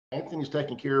Anthony's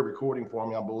taking care of recording for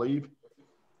me, I believe.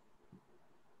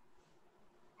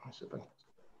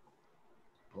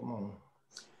 Hold on.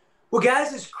 Well,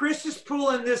 guys, as Chris is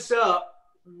pulling this up,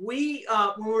 we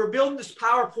when we were building this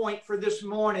PowerPoint for this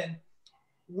morning,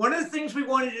 one of the things we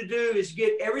wanted to do is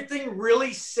get everything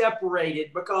really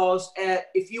separated, because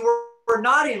if you were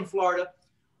not in Florida,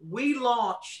 we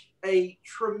launched a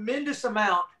tremendous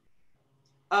amount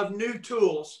of new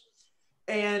tools.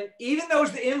 And even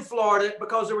those that in Florida,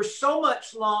 because there was so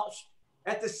much launched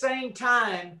at the same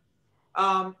time,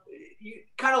 you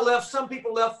kind of left, some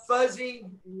people left fuzzy,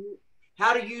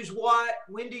 how to use what,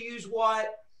 when to use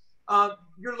what.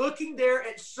 You're looking there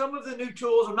at some of the new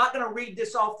tools. I'm not going to read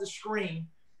this off the screen.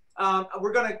 But what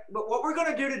we're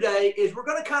going to do today is we're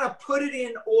going to kind of put it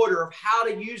in order of how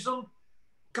to use them,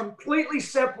 completely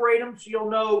separate them so you'll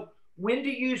know when to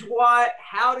use what,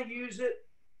 how to use it.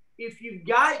 If you've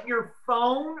got your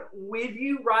phone with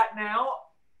you right now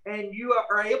and you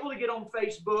are able to get on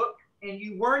Facebook and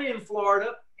you weren't in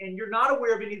Florida and you're not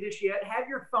aware of any of this yet, have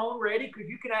your phone ready, because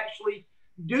you can actually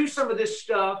do some of this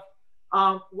stuff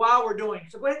while we're doing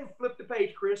it. So go ahead and flip the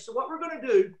page, Chris. So what we're going to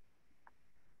do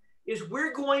is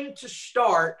we're going to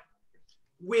start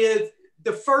with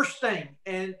the first thing.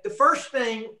 And the first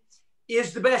thing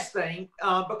is the best thing,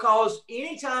 because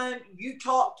anytime you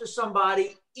talk to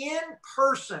somebody in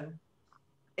person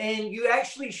and you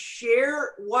actually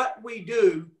share what we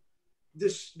do,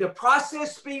 the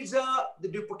process speeds up, the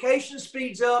duplication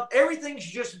speeds up, everything's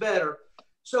just better.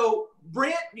 So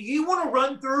Brent, do you want to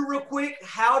run through real quick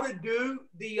how to do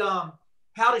the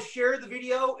how to share the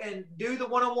video and do the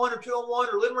one-on-one or two-on-one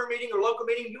or living room meeting or local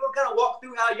meeting? You want to kind of walk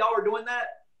through how y'all are doing that?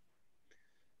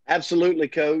 Absolutely,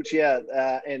 Coach. Yeah,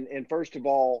 and first of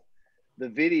all, the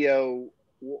video,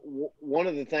 one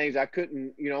of the things I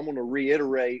couldn't, I'm going to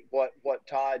reiterate what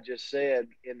Todd just said,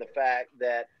 in the fact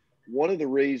that one of the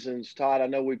reasons, Todd, I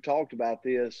know we've talked about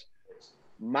this,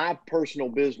 my personal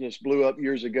business blew up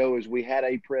years ago is we had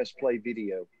a press play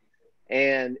video,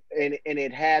 and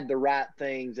it had the right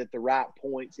things at the right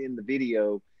points in the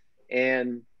video.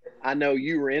 And I know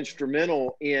you were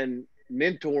instrumental in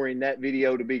mentoring that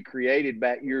video to be created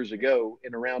back years ago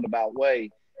in a roundabout way,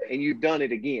 and you've done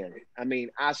it again. I mean,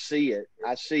 I see it.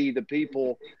 I see the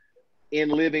people in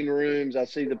living rooms. I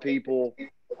see the people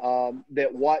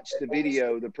that watch the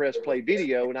video, the press play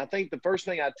video. And I think the first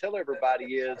thing I tell everybody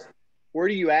is, where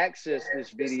do you access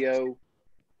this video?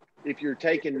 If you're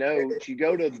taking notes, you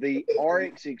go to the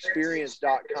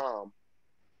ARIIXexperience.com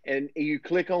and you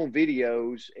click on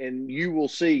videos, and you will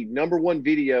see number one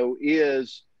video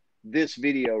is this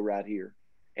video right here.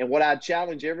 And what I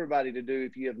challenge everybody to do,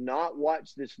 if you have not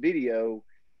watched this video,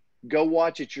 go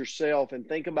watch it yourself and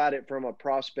think about it from a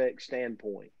prospect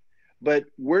standpoint. But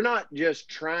we're not just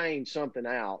trying something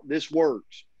out. This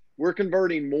works. We're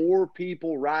converting more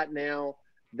people right now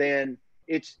than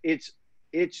it's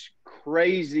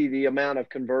crazy, the amount of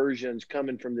conversions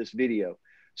coming from this video.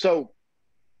 So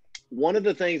one of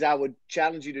the things I would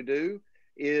challenge you to do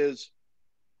is,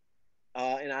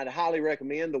 and I'd highly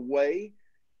recommend the way,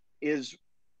 is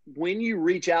when you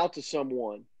reach out to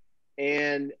someone,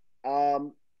 and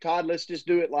Todd, let's just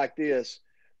do it like this.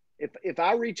 If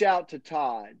I reach out to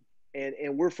Todd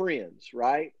and we're friends,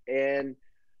 right? And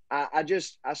I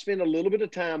spend a little bit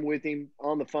of time with him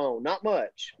on the phone, not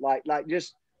much, like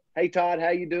just, hey, Todd, how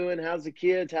you doing? How's the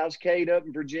kids? How's Kate up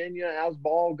in Virginia? How's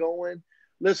ball going?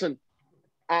 Listen,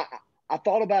 I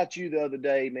thought about you the other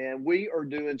day, man. We are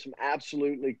doing some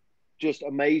absolutely just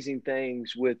amazing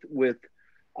things with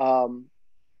our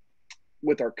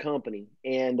company,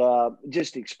 and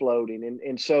just exploding.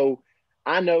 And so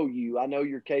I know you, I know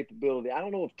your capability. I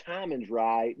don't know if timing's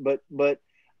right, but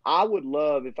I would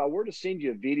love, if I were to send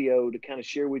you a video to kind of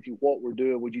share with you what we're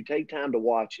doing, would you take time to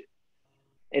watch it?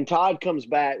 And Todd comes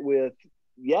back with,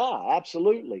 yeah,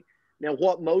 absolutely. Now,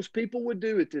 what most people would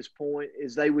do at this point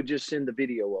is they would just send the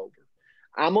video over.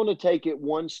 I'm going to take it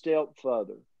one step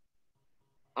further.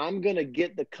 I'm going to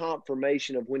get the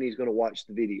confirmation of when he's going to watch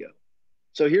the video.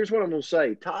 So here's what I'm going to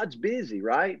say. Todd's busy,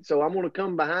 right? So I'm going to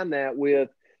come behind that with,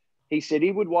 he said he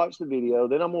would watch the video.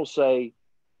 Then I'm going to say,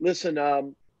 listen,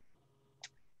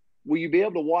 will you be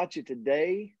able to watch it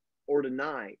today or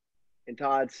tonight? And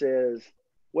Todd says,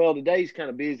 well, today's kind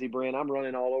of busy, Brent. I'm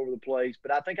running all over the place,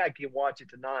 but I think I can watch it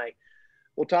tonight.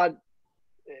 Well, Todd,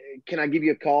 can I give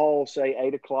you a call, say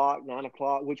 8 o'clock, 9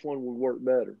 o'clock? Which one would work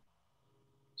better?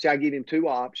 See, I give him two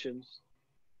options.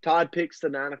 Todd picks the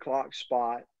 9 o'clock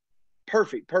spot.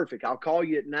 Perfect. I'll call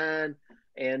you at 9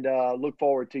 and look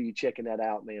forward to you checking that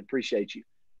out, man. Appreciate you.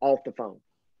 Off the phone.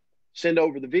 Send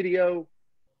over the video,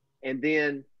 and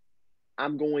then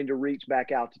I'm going to reach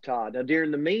back out to Todd. Now,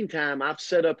 during the meantime, I've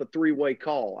set up a 3-way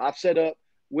call. I've set up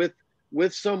with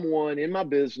someone in my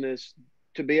business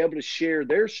to be able to share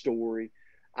their story.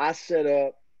 I set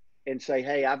up and say,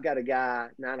 hey, I've got a guy,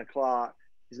 9 o'clock.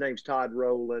 His name's Todd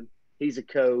Rowland. He's a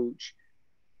coach.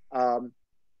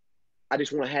 I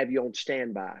just want to have you on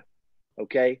standby.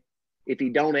 Okay. If he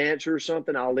don't answer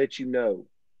something, I'll let you know.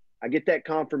 I get that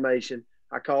confirmation.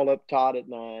 I call up Todd at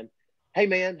 9. Hey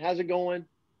man, how's it going?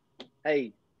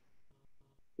 Hey,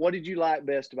 what did you like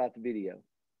best about the video?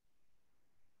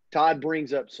 Todd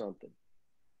brings up something.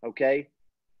 Okay.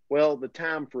 Well, the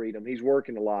time freedom, he's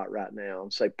working a lot right now.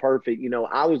 And say, perfect. You know,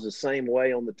 I was the same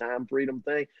way on the time freedom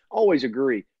thing. Always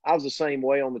agree. I was the same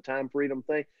way on the time freedom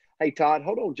thing. Hey, Todd,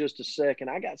 hold on just a second.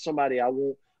 I got somebody I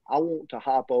want to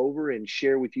hop over and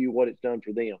share with you what it's done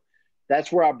for them.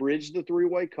 That's where I bridge the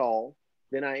 3-way call.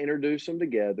 Then I introduce them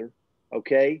together.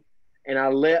 Okay. And I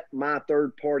let my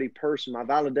third party person, my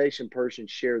validation person,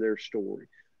 share their story.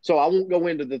 So I won't go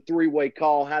into the 3-way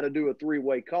call, how to do a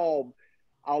 3-way call.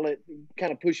 I'll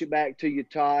kind of push it back to you,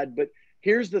 Todd. But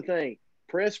here's the thing.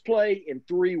 Press play and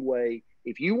 3-way.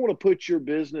 If you want to put your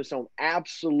business on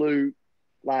absolute,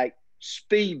 like,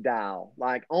 speed dial,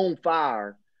 like on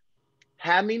fire,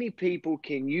 how many people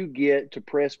can you get to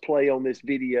press play on this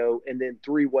video and then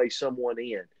 3-way someone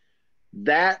in?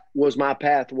 That was my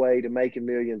pathway to making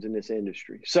millions in this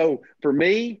industry. So for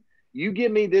me, you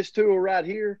give me this tool right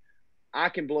here, I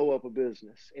can blow up a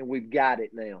business, and we've got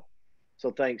it now. So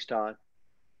thanks, Todd.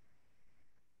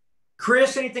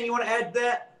 Chris, anything you want to add to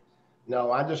that?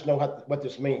 No, I just know what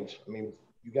this means. I mean,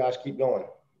 you guys keep going.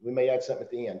 We may add something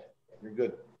at the end. You're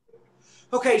good.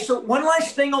 Okay, so one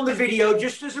last thing on the video,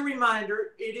 just as a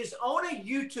reminder, it is on a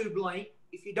YouTube link.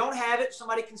 If you don't have it,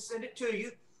 somebody can send it to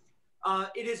you.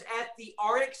 It is at the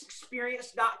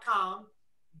RXExperience.com.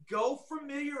 Go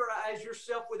familiarize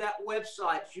yourself with that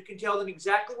website. You can tell them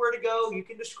exactly where to go. You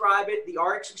can describe it, the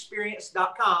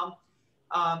RXExperience.com.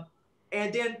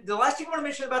 And then the last thing I want to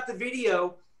mention about the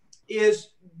video is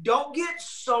don't get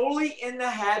solely in the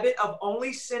habit of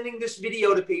only sending this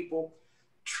video to people.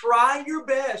 Try your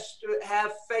best to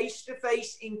have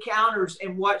face-to-face encounters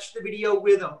and watch the video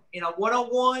with them in a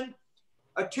one-on-one,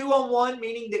 a 2-on-1,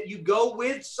 meaning that you go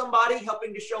with somebody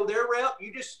helping to show their rep.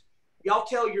 Y'all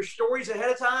tell your stories ahead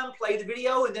of time, play the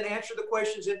video, and then answer the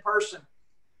questions in person.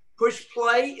 Push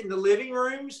play in the living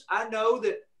rooms. I know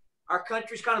that our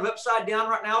country's kind of upside down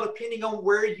right now, depending on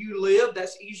where you live.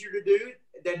 That's easier to do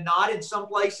than not in some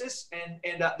places and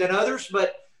than others.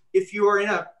 But if you are in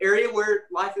an area where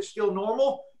life is still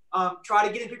normal, try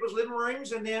to get in people's living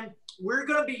rooms. And then we're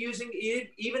going to be using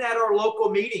it even at our local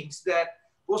meetings, that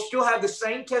we'll still have the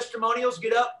same testimonials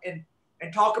get up and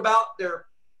talk about their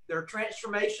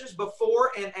transformations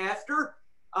before and after.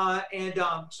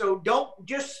 So don't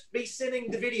just be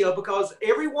sending the video, because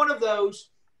every one of those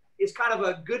is kind of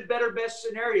a good, better, best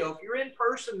scenario. If you're in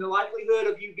person, the likelihood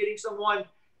of you getting someone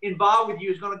involved with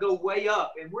you is going to go way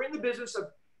up. And we're in the business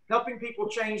of helping people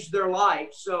change their life.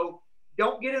 So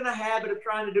don't get in a habit of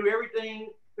trying to do everything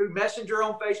through Messenger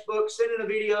on Facebook, sending a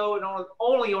video, and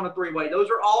only on a 3-way. Those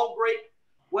are all great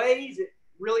ways. It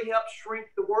really helps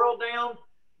shrink the world down,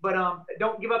 but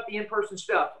don't give up the in-person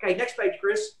stuff. Okay, next page,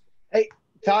 Chris. Hey,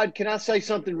 Todd, can I say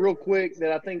something real quick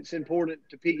that I think is important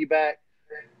to piggyback?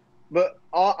 But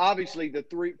obviously, the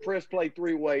press play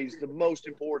 3-way is the most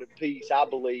important piece, I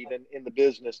believe, in the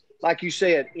business. Like you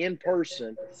said, in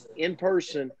person,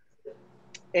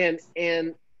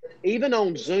 and even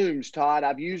on Zooms, Todd,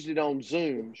 I've used it on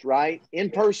Zooms, right? In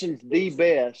person's the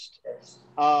best,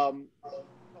 because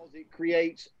it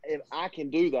creates. If I can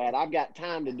do that, I've got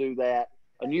time to do that.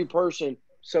 A new person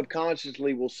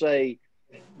subconsciously will say,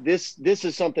 "This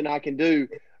is something I can do."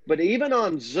 But even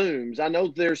on Zooms, I know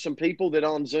there's some people that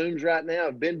on Zooms right now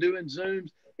have been doing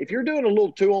Zooms. If you're doing a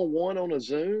little 2-on-1 on a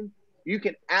Zoom, you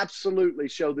can absolutely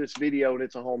show this video, and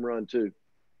it's a home run too.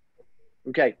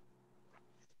 Okay.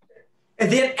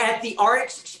 And then at the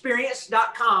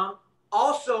RXExperience.com,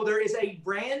 also there is a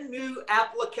brand new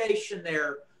application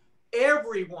there.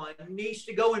 Everyone needs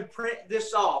to go and print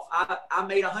this off. I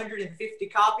made 150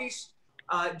 copies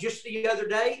just the other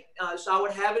day, so I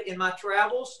would have it in my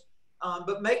travels.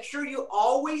 But make sure you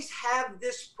always have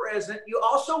this present. You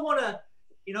also want to,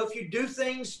 if you do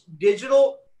things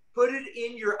digital, put it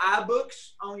in your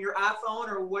iBooks on your iPhone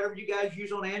or whatever you guys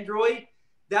use on Android.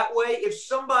 That way, if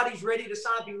somebody's ready to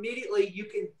sign up immediately, you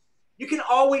can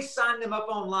always sign them up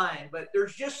online. But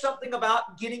there's just something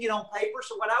about getting it on paper.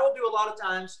 So what I will do a lot of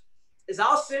times is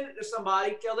I'll send it to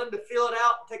somebody, tell them to fill it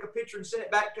out, take a picture and send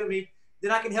it back to me.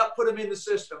 Then I can help put them in the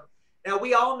system. Now,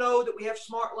 we all know that we have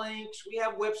smart links. We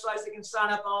have websites they can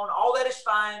sign up on. All that is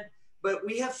fine. but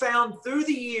we have found through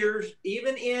the years,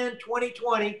 even in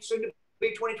 2020, soon to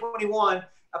be 2021,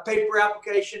 a paper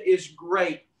application is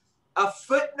great. A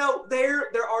footnote there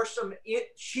are some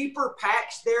cheaper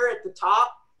packs there at the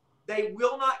top. They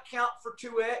will not count for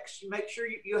 2X. Make sure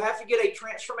you have to get a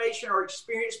transformation or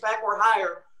experience pack or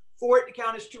higher for it to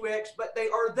count as 2X, but they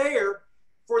are there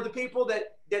for the people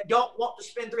that don't want to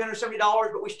spend $370,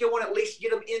 but we still want to at least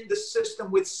get them in the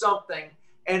system with something.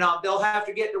 And they'll have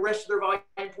to get the rest of their volume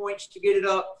points to get it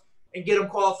up and get them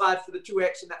qualified for the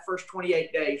 2X in that first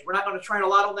 28 days. We're not going to train a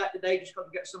lot on that today just because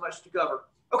we've got so much to cover.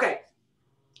 Okay.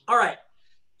 All right.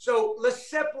 So let's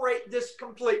separate this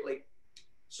completely.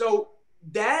 So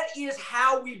that is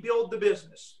how we build the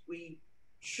business. We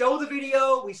show the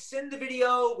video, we send the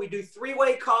video, we do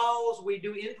three-way calls, we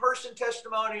do in-person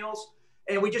testimonials,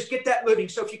 and we just get that moving.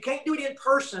 So if you can't do it in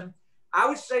person, I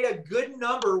would say a good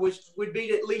number would be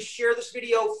to at least share this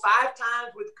video 5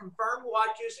 times with confirmed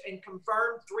watches and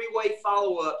confirmed three-way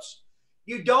follow-ups.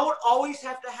 You don't always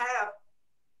have to have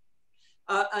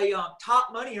a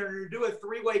top money earner to do a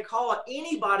three-way call.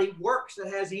 Anybody works that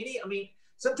has any, I mean,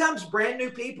 sometimes brand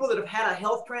new people that have had a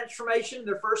health transformation in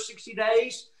their first 60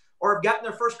 days or have gotten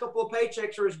their first couple of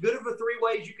paychecks are as good of a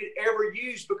three-way as you could ever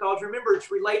use, because remember, it's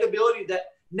relatability,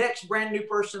 that next brand new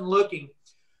person looking.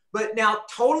 But now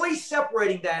totally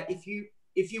separating that, if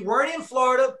you weren't in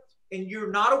Florida and you're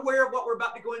not aware of what we're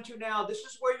about to go into now, this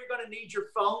is where you're going to need your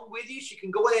phone with you. So you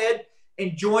can go ahead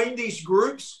and join these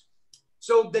groups.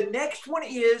 So the next one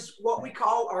is what we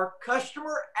call our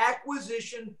customer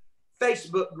acquisition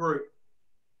Facebook group.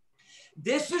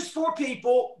 This is for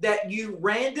people that you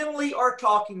randomly are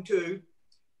talking to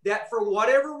that for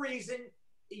whatever reason,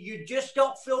 you just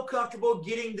don't feel comfortable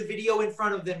getting the video in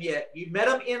front of them yet. You met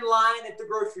them in line at the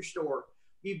grocery store.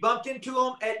 You bumped into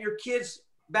them at your kid's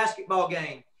basketball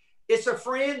game. It's a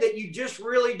friend that you just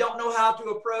really don't know how to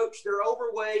approach. They're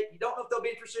overweight. You don't know if they'll be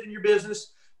interested in your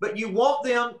business, but you want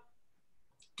them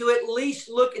to at least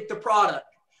look at the product.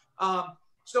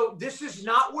 So this is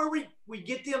not where we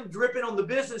get them dripping on the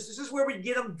business. This is where we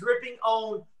get them dripping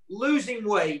on losing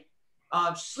weight,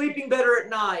 sleeping better at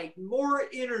night, more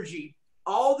energy,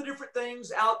 all the different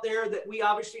things out there that we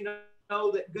obviously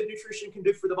know that good nutrition can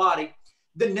do for the body.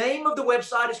 The name of the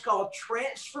website is called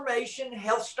Transformation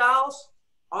Health Styles.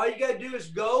 All you got to do is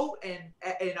go and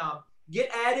get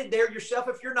added there yourself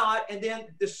if you're not. And then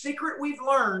the secret we've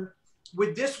learned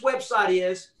with this website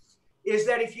is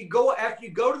that if you go, after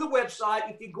you go to the website,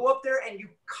 if you go up there and you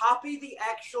copy the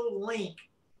actual link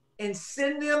and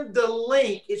send them the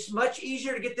link, it's much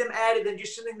easier to get them added than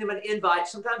just sending them an invite.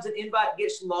 Sometimes an invite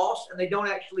gets lost and they don't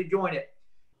actually join it.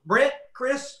 Brent,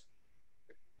 Chris?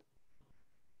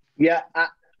 Yeah,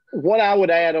 what I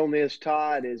would add on this,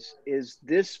 Todd, is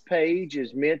this page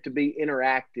is meant to be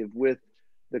interactive with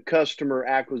the customer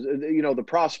acquisition, the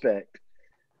prospect.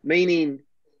 Meaning,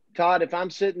 Todd, if I'm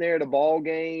sitting there at a ball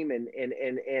game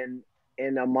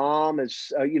and a mom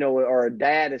is, or a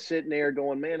dad is sitting there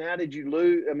going, man, how did you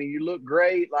lose? I mean, you look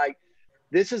great. Like,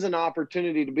 this is an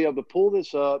opportunity to be able to pull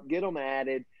this up, get them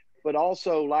added, but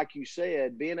also, like you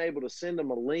said, being able to send them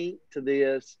a link to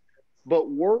this,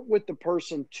 but work with the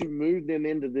person to move them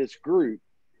into this group.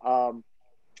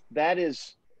 That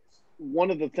is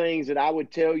one of the things that I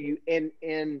would tell you.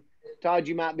 And Todd,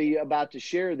 you might be about to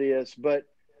share this, but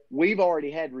we've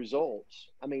already had results.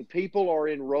 I mean, people are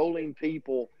enrolling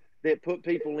people that put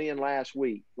people in last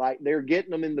week. Like, they're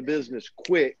getting them in the business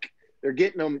quick. They're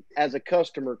getting them as a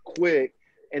customer quick.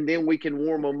 And then we can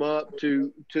warm them up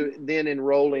to then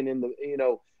enrolling in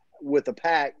the, with a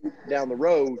pack down the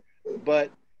road.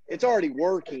 But it's already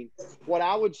working. What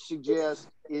I would suggest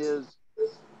is,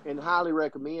 and highly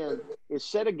recommend, is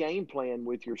set a game plan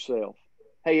with yourself.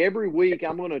 Hey, every week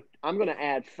I'm gonna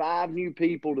add 5 new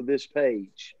people to this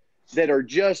page that are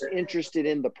just interested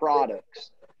in the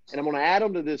products. And I'm going to add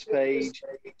them to this page,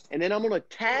 and then I'm going to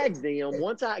tag them.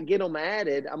 Once I get them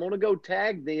added, I'm going to go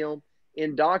tag them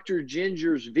in Dr.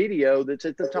 Ginger's video that's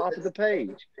at the top of the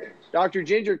page. Dr.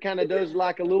 Ginger kind of does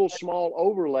like a little small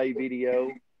overlay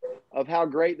video of how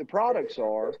great the products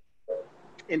are.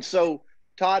 And so,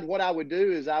 Todd, what I would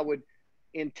do is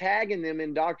in tagging them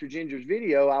in Dr. Ginger's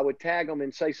video, I would tag them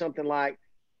and say something like,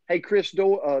 hey, Chris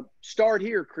Doyle, start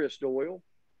here, Chris Doyle.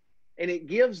 And it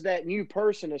gives that new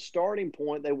person a starting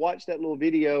point. They watch that little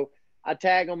video. I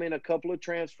tag them in a couple of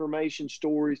transformation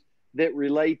stories that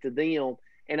relate to them.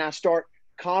 And I start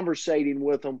conversating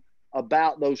with them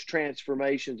about those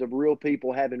transformations of real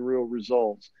people having real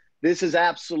results. This is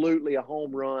absolutely a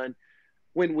home run.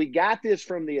 When we got this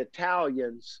from the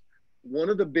Italians, one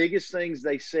of the biggest things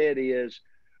they said is,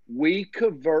 we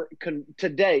convert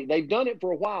today. They've done it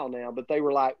for a while now, but they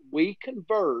were like, we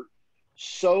convert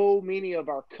so many of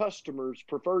our customers,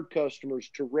 preferred customers,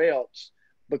 to reps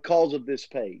because of this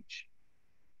page.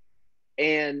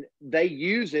 And they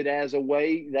use it as a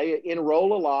way, they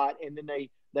enroll a lot, and then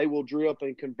they will drip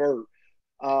and convert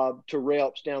to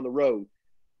reps down the road.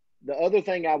 The other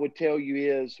thing I would tell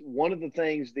you is one of the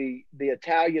things the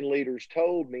Italian leaders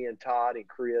told me, and Todd and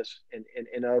Chris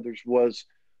and others, was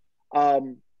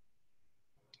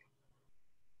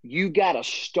you got to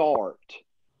start.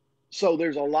 So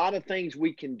there's a lot of things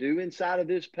we can do inside of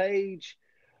this page,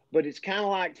 but it's kind of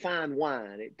like fine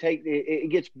wine.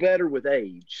 It gets better with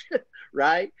age,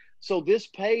 right? So this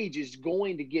page is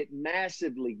going to get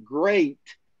massively great,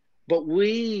 but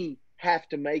we have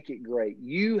to make it great.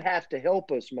 You have to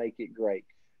help us make it great.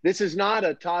 This is not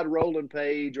a Todd Rowland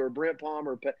page or Brent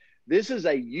Palmer page. This is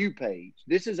a you page.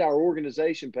 This is our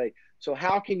organization page. So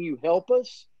how can you help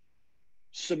us?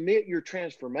 Submit your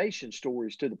transformation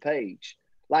stories to the page.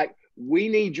 Like, we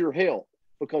need your help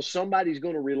because somebody's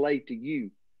going to relate to you.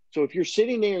 So if you're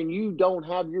sitting there and you don't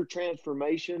have your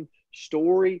transformation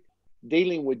story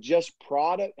dealing with just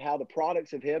product, how the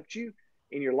products have helped you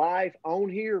in your life on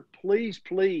here, please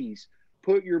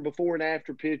put your before and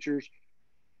after pictures,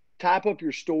 type up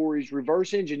your stories,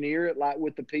 reverse engineer it like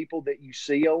with the people that you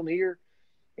see on here.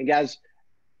 And guys,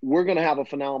 we're going to have a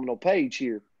phenomenal page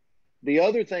here. The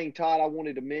other thing, Todd, I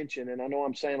wanted to mention, and I know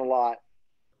I'm saying a lot,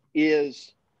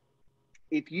 is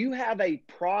if you have a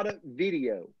product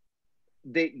video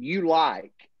that you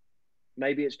like,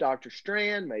 maybe it's Dr.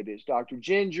 Strand, maybe it's Dr.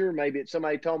 Ginger, maybe it's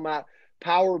somebody talking about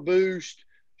Power Boost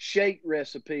shake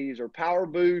recipes or Power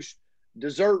Boost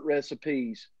dessert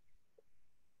recipes.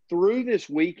 Through this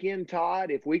weekend,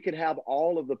 Todd, if we could have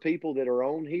all of the people that are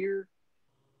on here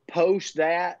post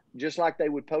that just like they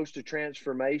would post a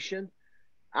transformation,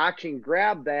 I can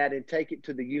grab that and take it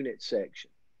to the unit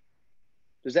section.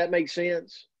 Does that make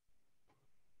sense?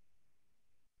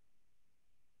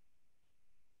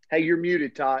 Hey, you're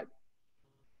muted, Todd.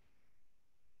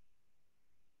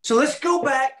 So let's go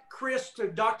back, Chris, to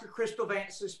Dr. Crystal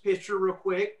Vance's picture real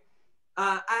quick.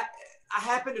 I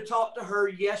happened to talk to her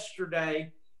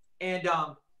yesterday, and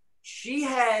she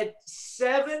had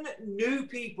 7 new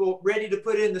people ready to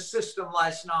put in the system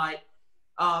last night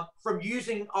from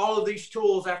using all of these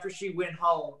tools after she went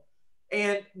home.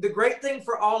 And the great thing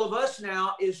for all of us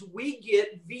now is we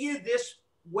get via this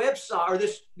website or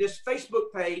this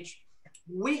Facebook page,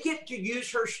 we get to use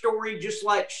her story just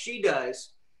like she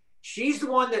does. She's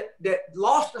the one that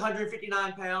lost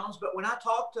 159 pounds, but when I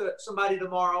talk to somebody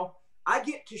tomorrow, I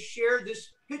get to share this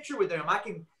picture with them. I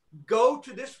can go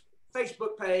to this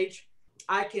Facebook page,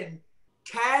 I can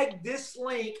tag this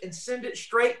link and send it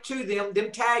straight to them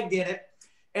tagged in it,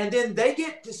 and then they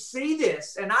get to see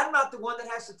this. And I'm not the one that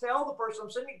has to tell the person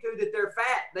I'm sending to that they're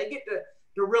fat. They get to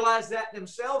realize that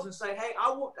themselves and say, hey,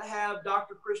 I want to have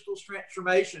Dr. Crystal's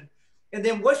transformation. And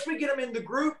then once we get them in the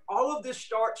group, all of this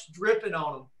starts dripping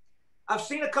on them. I've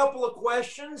seen a couple of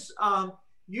questions.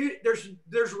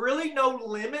 There's really no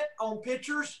limit on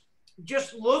pictures.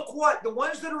 Just look what the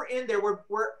ones that are in there.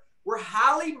 We're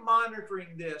highly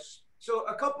monitoring this. So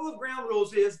a couple of ground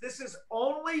rules is this is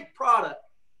only product,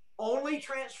 only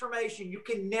transformation. You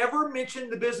can never mention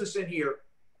the business in here.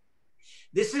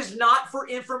 This is not for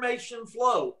information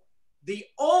flow. The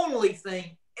only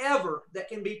thing ever that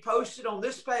can be posted on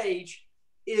this page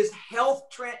is health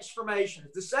transformations.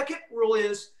 The second rule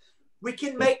is we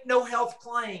can make no health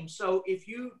claims. So if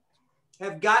you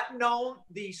have gotten on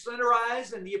the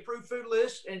Slenderized and the approved food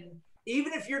list, and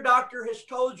even if your doctor has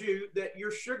told you that your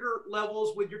sugar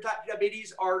levels with your type 2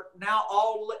 diabetes are now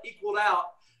all equaled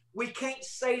out, we can't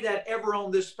say that ever on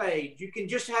this page. You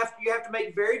have to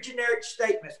make very generic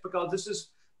statements because this is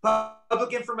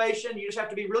public information. You just have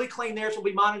to be really clean there. So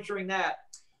we'll be monitoring that.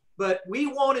 But we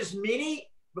want as many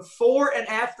before and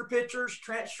after pictures,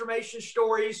 transformation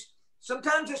stories.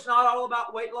 Sometimes it's not all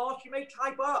about weight loss. You may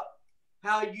type up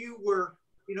how you were,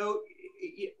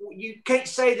 you can't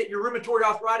say that your rheumatoid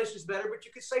arthritis is better, but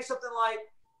you could say something like,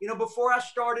 before I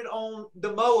started on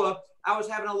the MOA, I was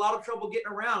having a lot of trouble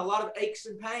getting around, a lot of aches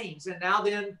and pains. And now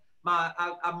then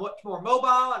I'm much more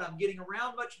mobile and I'm getting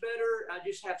around much better. I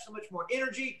just have so much more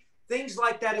energy. Things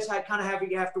like that is how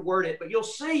you have to word it. But you'll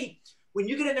see when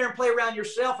you get in there and play around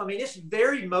yourself, I mean, it's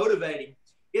very motivating.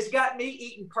 It's got me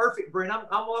eating perfect, Brent.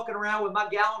 I'm walking around with my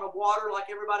gallon of water like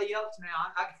everybody else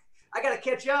now. I got to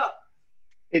catch up.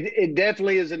 It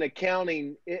definitely is an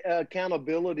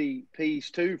accountability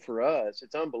piece too for us.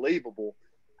 It's unbelievable.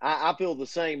 I feel the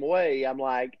same way. I'm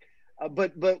like,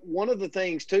 but one of the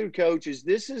things too, Coach, is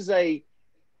this is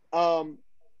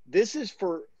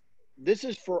for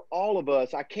all of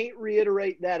us. I can't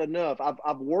reiterate that enough.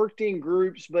 I've worked in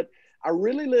groups, but I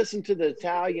really listened to the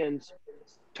Italians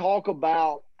talk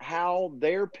about how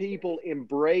their people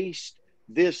embraced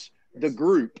the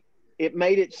group. It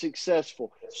made it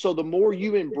successful. So the more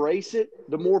you embrace it,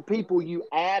 the more people you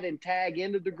add and tag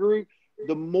into the group,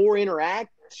 the more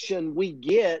interaction we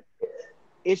get.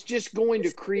 It's just going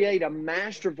to create a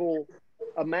masterful,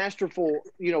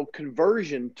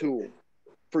 conversion tool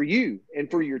for you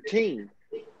and for your team.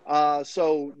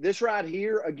 So this right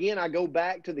here, again, I go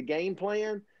back to the game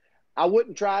plan. I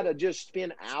wouldn't try to just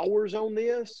spend hours on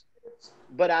this,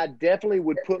 but I definitely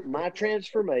would put my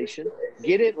transformation,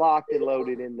 get it locked and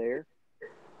loaded in there.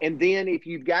 And then if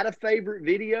you've got a favorite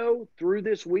video through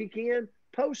this weekend,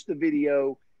 post the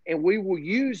video and we will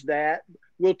use that.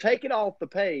 We'll take it off the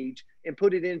page and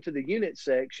put it into the unit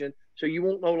section so you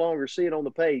won't no longer see it on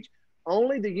the page.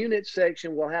 Only the unit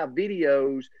section will have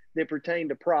videos that pertain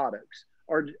to products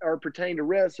or pertain to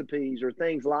recipes or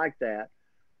things like that.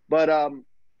 But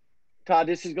Todd,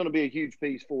 this is going to be a huge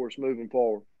piece for us moving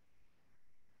forward.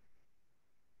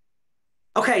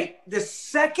 Okay, the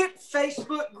second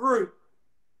Facebook group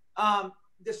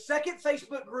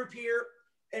here,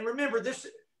 and remember this.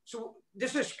 So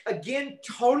this is again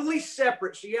totally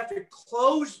separate. So you have to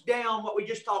close down what we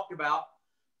just talked about.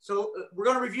 So we're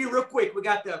going to review real quick. We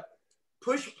got the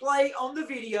push play on the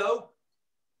video.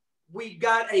 We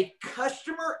got a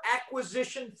customer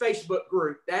acquisition Facebook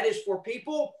group. That is for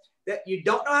people that you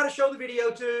don't know how to show the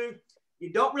video to.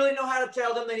 You don't really know how to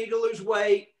tell them they need to lose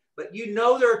weight, but you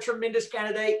know they're a tremendous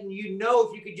candidate, and you know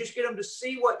if you could just get them to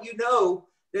see what you know,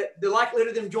 that the likelihood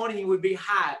of them joining you would be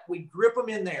high. We grip them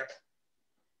in there.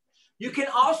 You can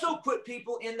also put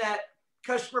people in that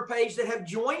customer page that have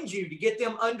joined you to get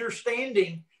them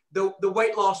understanding the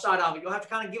weight loss side of it. You'll have to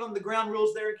kind of give them the ground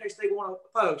rules there in case they want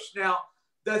to post. Now,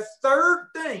 the third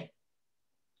thing,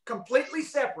 completely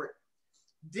separate,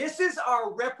 this is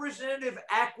our representative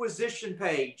acquisition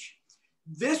page.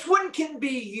 This one can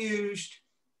be used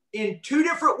in two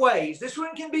different ways. This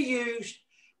one can be used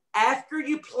after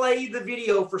you play the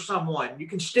video for someone. You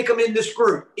can stick them in this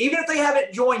group. Even if they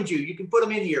haven't joined you, you can put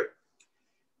them in here.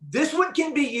 This one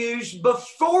can be used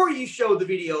before you show the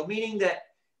video, meaning that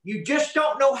you just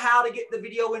don't know how to get the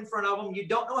video in front of them. You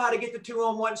don't know how to get the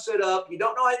 2-on-1 set up. You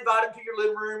don't know how to invite them to your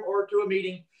living room or to a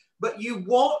meeting, but you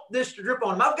want this to drip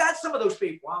on them. I've got some of those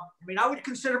people. I mean, I would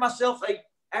consider myself,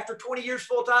 after 20 years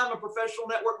full-time, a professional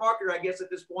network marketer, I guess,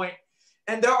 at this point.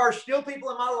 And there are still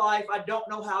people in my life I don't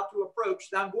know how to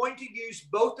approach that I'm going to use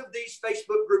both of these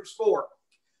Facebook groups for.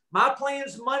 My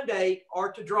plans Monday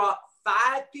are to drop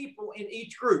 5 people in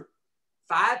each group.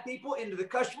 5 people into the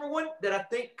customer one that I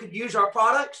think could use our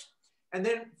products, and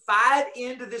then 5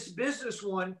 into this business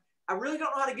one. I really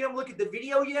don't know how to get them to look at the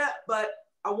video yet, but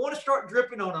I want to start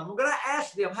dripping on them. I'm going to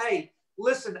ask them, hey,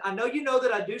 listen, I know you know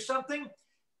that I do something.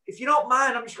 If you don't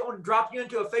mind, I'm just going to drop you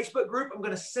into a Facebook group. I'm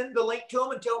going to send the link to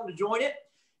them and tell them to join it.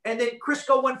 And then Chris,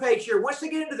 go one page here. Once they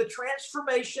get into the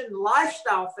Transformation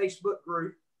Lifestyle Facebook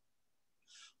group,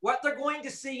 what they're going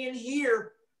to see in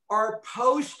here are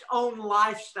posts on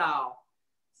lifestyle,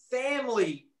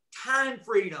 family, time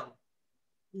freedom,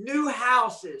 new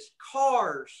houses,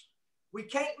 cars. We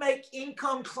can't make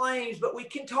income claims, but we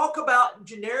can talk about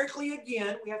generically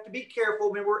again. We have to be careful.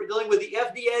 Remember, we're dealing with the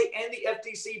FDA and the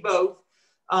FTC both.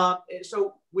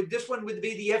 So with this one would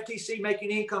be the FTC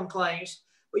making income claims.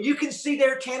 But you can see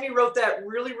there, Tammy wrote that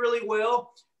really, really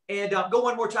well. And go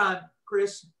one more time,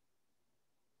 Chris.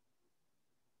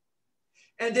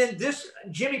 And then this,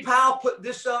 Jimmy Powell put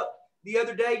this up the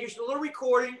other day, just a little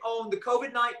recording on the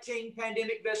COVID-19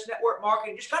 pandemic best network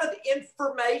marketing, just kind of the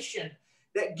information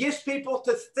that gives people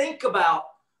to think about,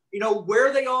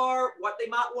 where they are, what they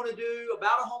might want to do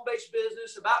about a home-based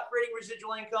business, about creating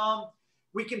residual income.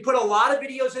 We can put a lot of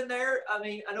videos in there. I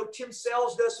mean, I know Tim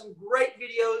Sells does some great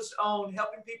videos on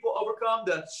helping people overcome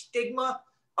the stigma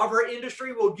of our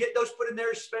industry. We'll get those put in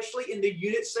there, especially in the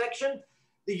unit section.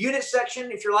 The unit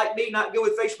section, if you're like me, not good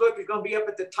with Facebook, is going to be up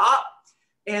at the top.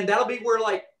 And that'll be where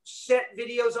set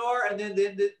videos are. And then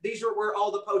these are where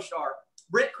all the posts are.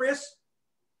 Brent, Chris?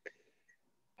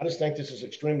 I just think this is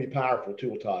extremely powerful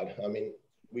tool, Todd. I mean,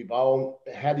 we've all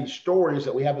had these stories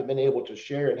that we haven't been able to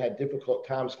share and had difficult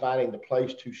times finding the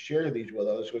place to share these with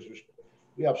others, because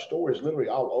we have stories literally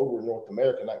all over North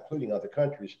America, not including other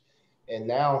countries. And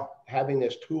now having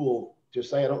this tool to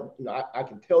say, I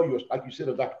can tell you, like you said,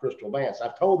 of Dr. Crystal Vance,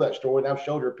 I've told that story and I've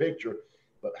showed her a picture,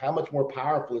 but how much more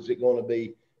powerful is it going to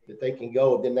be that they can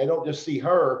go? Then they don't just see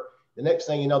her. The next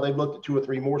thing you know, they've looked at 2 or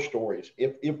 3 more stories.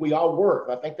 If we all work,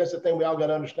 I think that's the thing we all got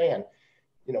to understand.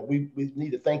 We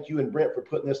need to thank you and Brent for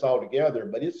putting this all together,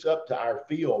 but it's up to our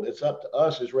field. It's up to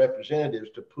us as representatives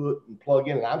to put and plug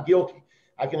in. And I'm guilty.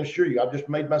 I can assure you, I've just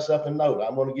made myself a note.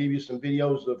 I'm going to give you some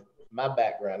videos of my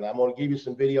background. I'm going to give you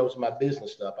some videos of my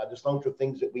business stuff. I just think for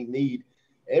things that we need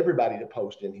everybody to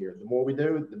post in here. The more we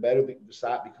do, the better the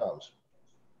site becomes.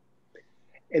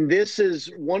 And this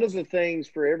is one of the things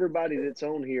for everybody that's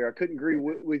on here. I couldn't agree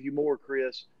with you more,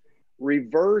 Chris.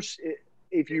 Reverse it.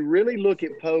 If you really look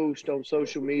at posts on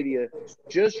social media,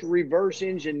 just reverse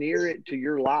engineer it to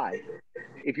your life.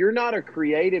 If you're not a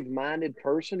creative minded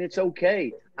person, it's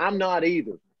okay. I'm not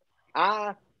either.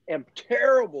 I am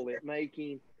terrible at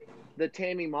making the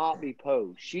Tammy Motby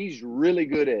post. She's really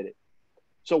good at it.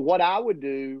 So what I would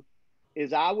do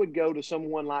is I would go to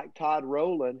someone like Todd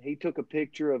Rowland. He took a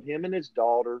picture of him and his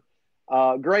daughter.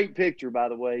 Great picture, by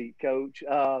the way, Coach.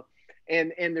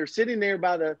 And they're sitting there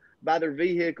by their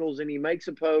vehicles, and he makes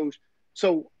a post.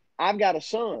 So I've got a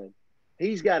son.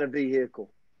 He's got a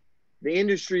vehicle. The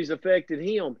industry's affected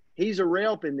him. He's a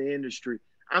rep in the industry.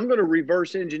 I'm going to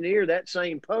reverse engineer that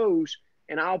same post,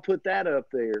 and I'll put that up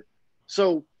there.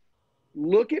 So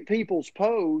look at people's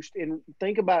posts and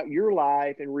think about your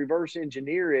life and reverse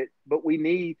engineer it. But we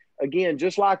need, again,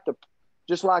 just like the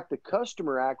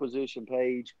customer acquisition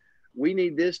page, we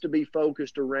need this to be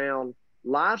focused around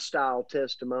lifestyle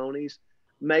testimonies.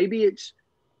 Maybe it's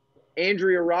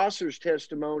Andrea Rosser's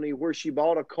testimony where she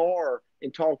bought a car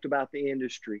and talked about the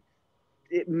industry.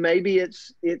 Maybe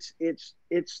it's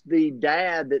the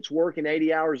dad that's working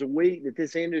 80 hours a week that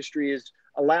this industry has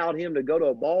allowed him to go to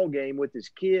a ball game with his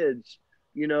kids.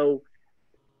 You know,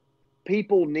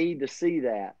 people need to see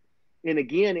that. And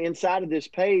again, inside of this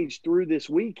page through this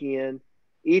weekend,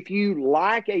 if you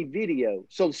like a video,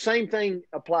 so the same thing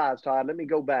applies, Todd. Let me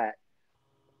go back.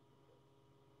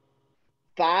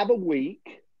 5 a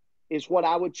week is what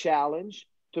I would challenge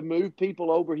to move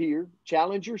people over here.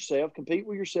 Challenge yourself, compete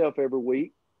with yourself every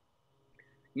week.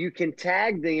 You can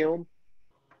tag them.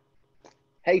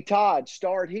 Hey, Todd,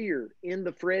 start here in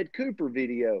the Fred Cooper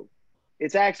video.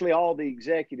 It's actually all the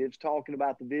executives talking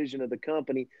about the vision of the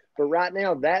company. But right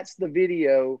now, that's the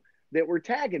video that we're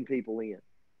tagging people in.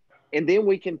 And then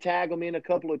we can tag them in a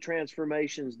couple of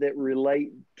transformations that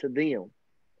relate to them.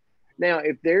 Now,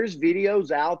 if there's videos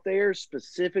out there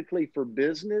specifically for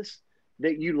business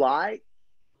that you like,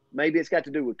 maybe it's got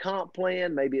to do with comp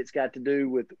plan, maybe it's got to do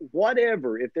with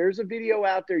whatever. If there's a video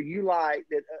out there you like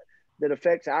that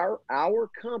affects our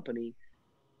company,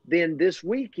 then this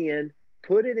weekend,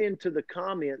 put it into the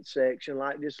comment section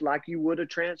like you would a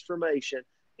transformation,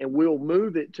 and we'll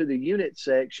move it to the unit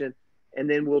section, and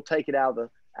then we'll take it out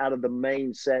of the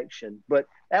main section. But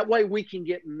that way we can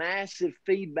get massive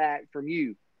feedback from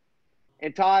you.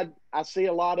 And Todd, I see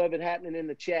a lot of it happening in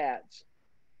the chats.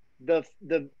 The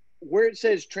where it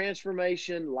says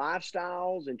transformation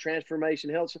lifestyles and transformation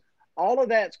health, all of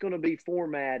that's going to be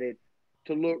formatted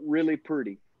to look really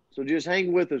pretty. So just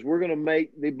hang with us. We're going to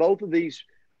make both of these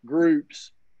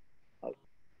groups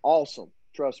awesome.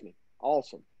 Trust me,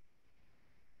 awesome.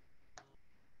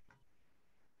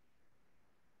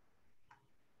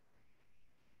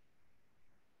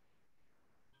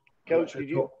 Coach, did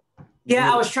you?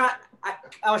 Yeah, I was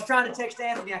trying to text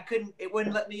Anthony. I couldn't. It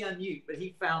wouldn't let me unmute, but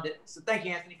he found it. So thank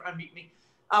you, Anthony, for unmuting me.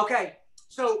 Okay,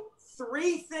 so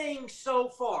 3 things so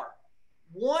far.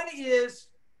 One is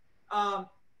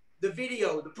the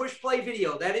video, the push play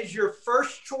video. That is your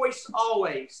first choice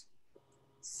always.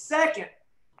 Second,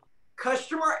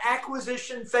 customer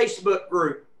acquisition Facebook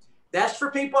group. That's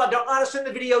for people I don't know how to send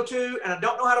the video to, and I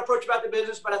don't know how to approach about the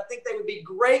business, but I think they would be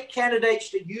great candidates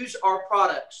to use our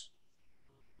products.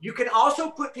 You can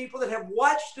also put people that have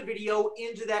watched the video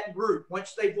into that group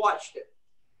once they've watched it.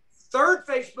 Third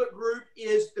Facebook group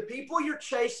is the people you're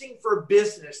chasing for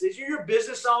business. These are your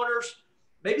business owners,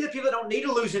 maybe the people that don't need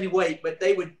to lose any weight, but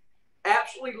they would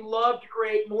absolutely love to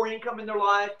create more income in their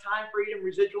life, time freedom,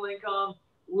 residual income.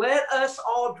 Let us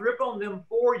all drip on them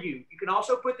for you. You can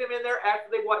also put them in there after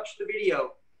they watch the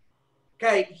video.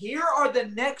 Okay, here are the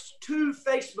next 2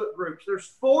 Facebook groups. There's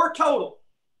 4 total.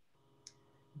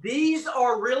 These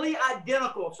are really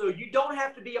identical, so you don't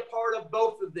have to be a part of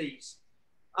both of these.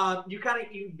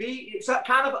 It's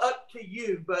kind of up to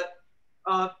you, but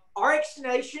RX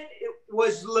Nation, it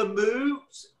was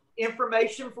Lemoo's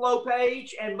information flow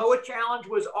page, and MOA Challenge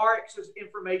was RX's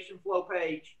information flow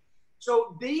page.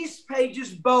 So these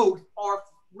pages both are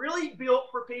really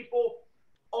built for people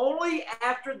only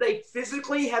after they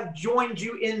physically have joined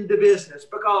you in the business,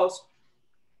 because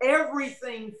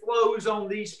everything flows on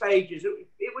these pages.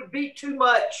 It would be too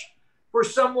much for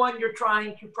someone you're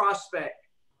trying to prospect.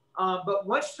 But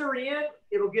once they're in,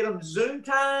 it'll get them Zoom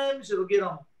times. It'll get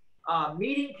them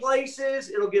meeting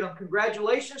places. It'll get them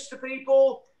congratulations to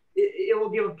people. It will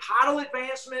give them title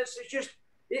advancements.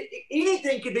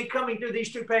 anything could be coming through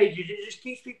these two pages. It just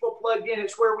keeps people plugged in.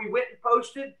 It's where we went and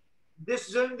posted this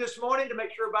Zoom this morning to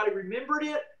make sure everybody remembered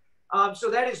it. So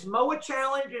that is MOA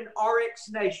Challenge and RX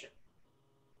Nation.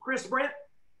 Chris, Brent?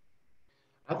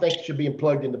 I think it should be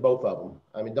plugged into both of them.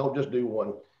 I mean, don't just do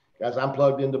one. Guys, I'm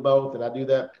plugged into both, and I do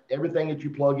that. Everything that you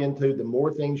plug into, the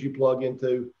more things you plug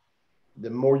into, the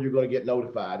more you're going to get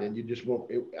notified. And you just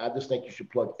won't, I just think you should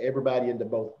plug everybody into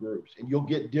both groups, and you'll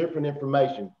get different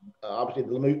information. Obviously,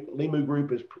 the Limu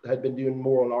group has been doing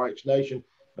more on RX Nation,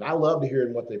 but I love to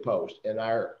hear what they post. And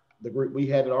the group we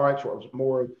had at RX was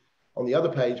more on the other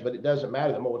page, but it doesn't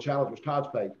matter. The MOA Challenge was Todd's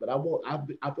page, but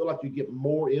I feel like you get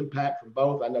more impact from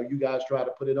both. I know you guys try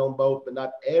to put it on both, but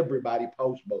not everybody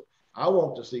posts both. I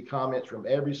want to see comments from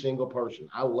every single person.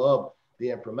 I love the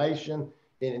information,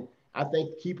 and I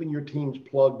think keeping your teams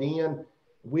plugged in,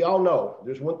 we all know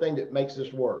there's one thing that makes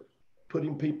this work,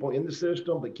 putting people in the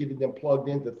system, but getting them plugged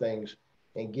into things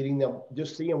and getting them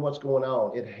just seeing what's going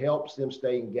on. It helps them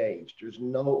stay engaged. There's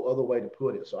no other way to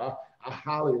put it. So I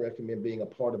highly recommend being a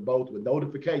part of both with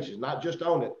notifications, not just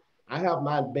on it. I have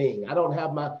mine Bing. I don't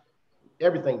have my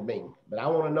everything Bing, but I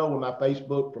want to know when my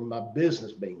Facebook from my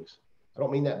business Bings. I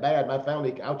don't mean that bad. My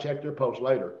family, I'll check their posts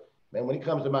later. Man, when it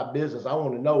comes to my business, I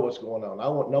want to know what's going on. I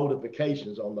want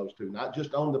notifications on those two, not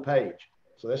just on the page.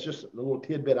 So that's just a little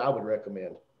tidbit I would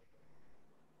recommend.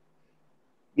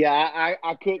 Yeah,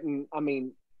 I couldn't. I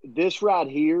mean, this right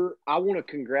here, I want to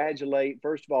congratulate,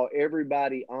 first of all,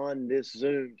 everybody on this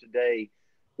Zoom today,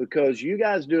 because you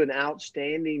guys do an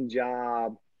outstanding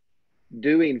job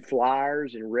doing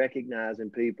flyers and recognizing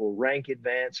people, rank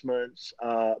advancements,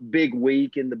 big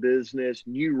week in the business,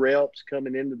 new reps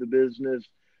coming into the business,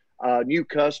 new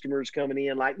customers coming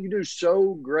in. Like, you do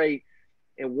so great.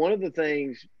 And one of the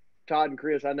things, Todd and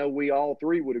Chris, I know we all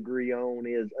three would agree on,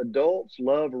 is adults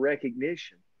love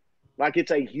recognition. Like,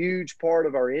 it's a huge part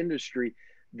of our industry.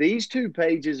 These two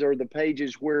pages are the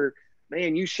pages where,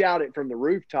 man, you shout it from the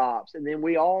rooftops, and then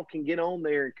we all can get on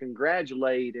there and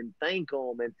congratulate and thank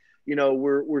them. And, you know,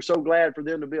 we're so glad for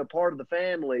them to be a part of the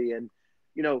family. And,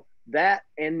 you know, that,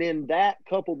 and then that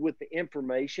coupled with the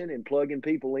information and plugging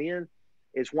people in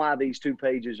is why these two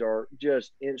pages are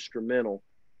just instrumental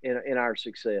in our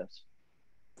success.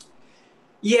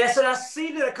 Yes, and I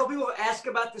see that a couple people have asked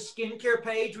about the skincare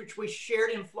page, which we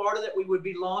shared in Florida that we would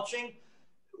be launching.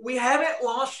 We haven't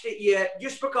launched it yet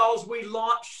just because we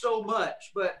launched so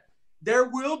much, but there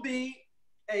will be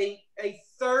a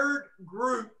third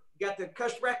group. You got the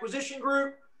customer acquisition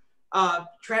group,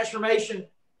 transformation,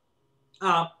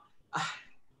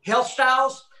 health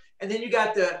styles, and then you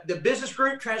got the business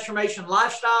group, transformation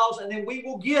lifestyles, and then we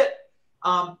will get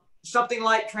something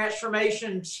like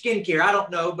transformation skincare. I don't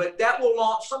know, but that will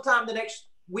launch sometime the next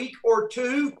week or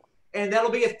two. And that'll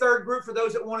be a third group for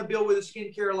those that want to build with a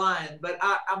skincare line. But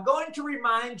I'm going to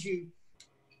remind you,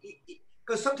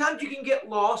 because sometimes you can get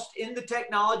lost in the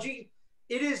technology.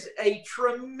 It is a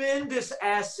tremendous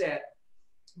asset.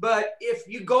 But if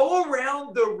you go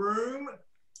around the room,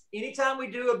 anytime we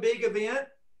do a big event,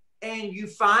 and you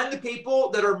find the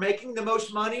people that are making the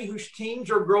most money, whose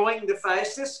teams are growing the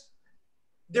fastest,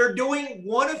 they're doing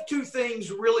one of two things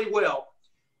really well.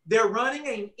 They're running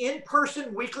an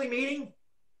in-person weekly meeting,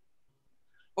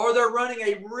 or they're running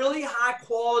a really high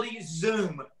quality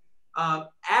Zoom. South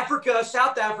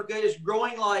Africa is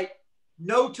growing like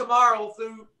no tomorrow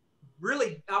through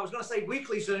really, I was going to say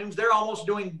weekly Zooms. They're almost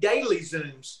doing daily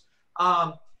Zooms.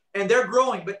 And they're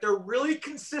growing, but they're really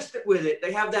consistent with it.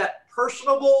 They have that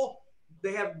personable,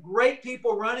 they have great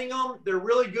people running them. They're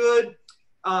really good.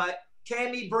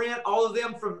 Tammy, Brent, all of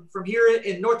them from here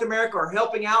in North America are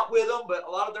helping out with them, but a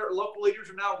lot of their local leaders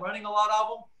are now running a lot of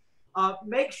them.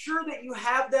 Make sure that you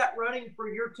have that running for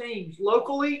your teams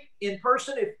locally, in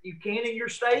person, if you can in your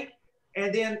state.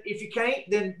 And then if you can't,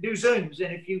 then do Zooms.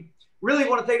 And if you really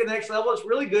want to take it to the next level, it's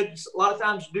really good a lot of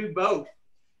times to do both.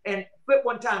 And quit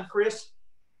one time, Chris.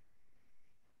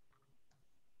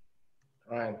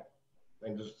 All right.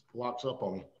 Thing just locks up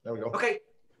on me. There we go. Okay.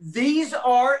 These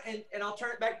are, and I'll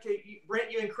turn it back to you,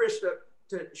 Brent, you and Chris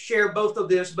to share both of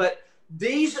this, but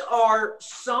these are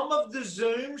some of the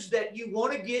Zooms that you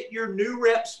want to get your new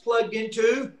reps plugged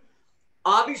into.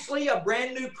 Obviously, a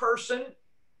brand new person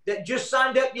that just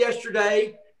signed up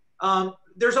yesterday,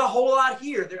 there's a whole lot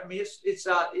here. I mean,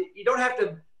 you don't have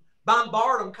to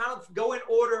bombard them, kind of go in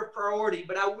order of priority.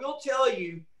 But I will tell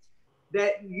you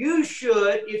that you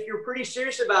should, if you're pretty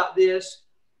serious about this,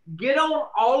 get on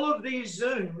all of these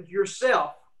Zooms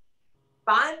yourself.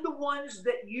 Find the ones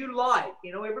that you like.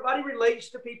 You know, everybody relates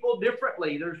to people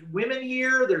differently. There's women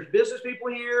here. There's business people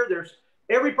here. There's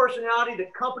every personality. The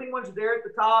company one's there at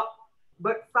the top.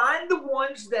 but find the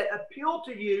ones that appeal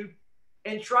to you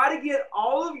and try to get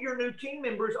all of your new team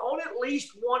members on at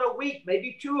least one a week,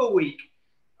 maybe two a week.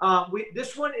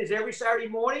 This one is every Saturday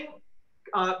morning.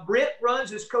 Brent runs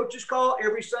his coach's call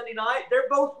every Sunday night. They're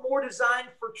both more designed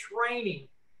for training.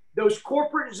 Those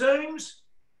corporate Zooms,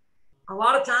 a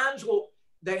lot of times,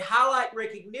 they highlight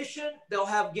recognition. They'll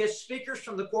have guest speakers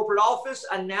from the corporate office,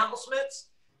 announcements.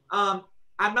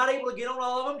 I'm not able to get on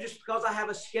all of them just because I have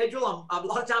a schedule. A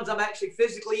lot of times I'm actually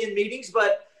physically in meetings,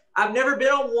 but I've never been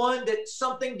on one that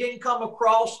something didn't come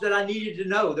across that I needed to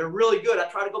know. They're really good. I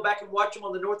try to go back and watch them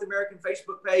on the North American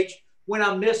Facebook page when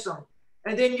I miss them.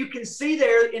 And then you can see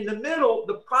there in the middle,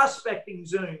 the prospecting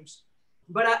Zooms.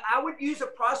 But I would use a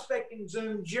prospecting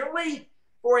Zoom generally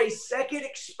for a second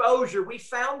exposure. We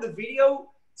found the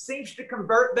video seems to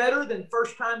convert better than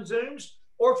first-time Zooms.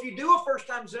 Or if you do a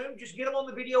first-time Zoom, just get them on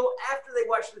the video after they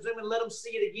watch the Zoom and let them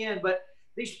see it again. But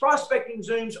these prospecting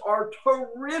Zooms are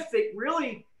terrific,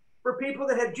 really, for people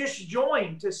that have just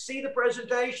joined to see the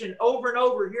presentation over and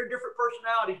over, hear different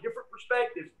personalities, different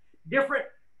perspectives, different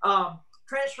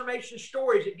transformation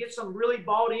stories. It gets them really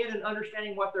bought in and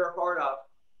understanding what they're a part of.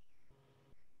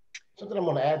 Something I'm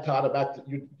going to add, Todd, about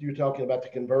you're talking about the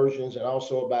conversions and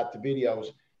also about the videos.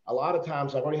 A lot of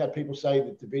times I've already had people say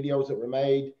that the videos that were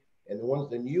made and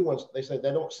the new ones, they say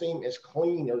they don't seem as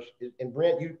clean. And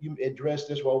Brent, you addressed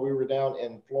this while we were down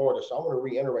in Florida. So I want to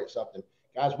reiterate something.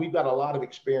 Guys, we've got a lot of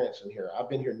experience in here. I've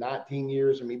been here 19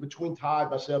 years. I mean, between Todd,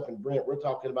 myself, and Brent, we're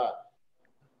talking about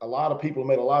a lot of people who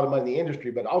made a lot of money in the industry,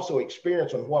 but also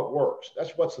experience on what works.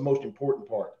 That's what's the most important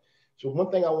part. So one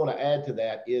thing I want to add to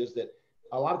that is that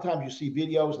a lot of times you see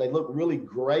videos, they look really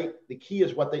great. The key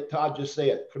is what Todd just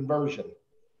said, conversion.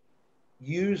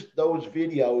 Use those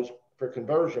videos for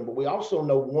conversion, but we also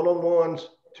know one-on-ones,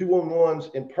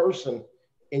 two-on-ones in person,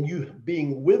 and you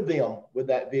being with them with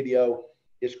that video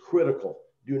is critical.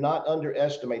 Do not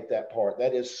underestimate that part.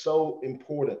 That is so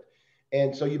important.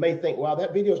 And so you may think, wow,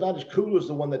 that video is not as cool as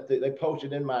the one that they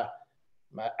posted in my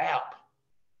app.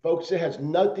 Folks, it has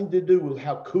nothing to do with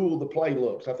how cool the play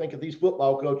looks. I think of these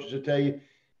football coaches will tell you,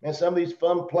 man, some of these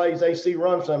fun plays they see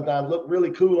run sometimes look really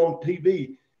cool on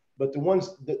TV, but the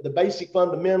ones, the basic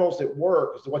fundamentals that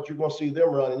work is what you're going to see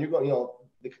them run. And you're going,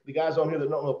 the guys on here that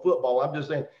don't know football, I'm just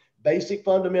saying basic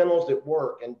fundamentals that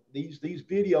work. And these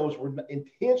videos were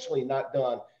intentionally not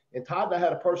done. And Todd and I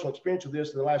had a personal experience with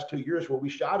this in the last 2 years where we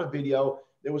shot a video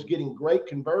that was getting great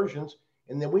conversions.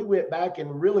 And then we went back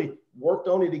and really worked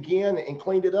on it again and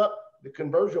cleaned it up. The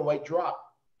conversion rate dropped.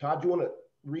 Todd, do you want to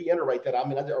reiterate that? I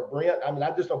mean,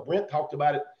 I just know Brent talked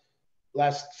about it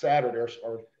last Saturday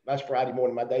or last Friday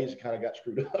morning. My days kind of got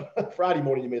screwed up. Friday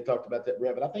morning, you may have talked about that,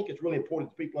 Brent, but I think it's really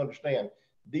important that people understand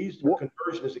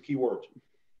conversion is the key word.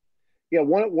 Yeah,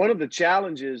 one of the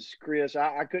challenges, Chris,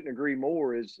 I couldn't agree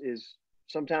more, is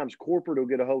sometimes corporate will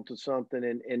get a hold of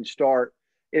something and start.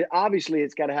 Obviously,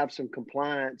 it's got to have some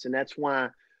compliance, and that's why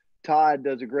Todd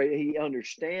does he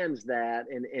understands that,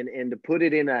 and to put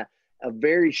it in a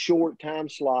very short time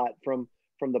slot from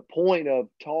the point of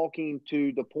talking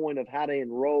to the point of how to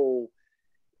enroll,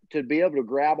 to be able to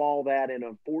grab all that in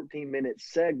a 14-minute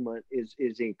segment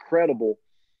is incredible.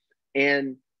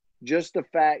 And just the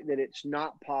fact that it's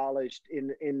not polished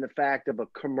in the fact of a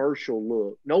commercial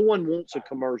look. No one wants a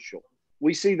commercial.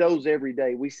 We see those every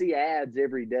day. We see ads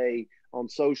every day on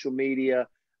social media,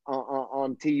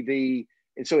 on TV.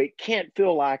 And so it can't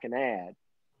feel like an ad.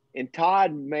 And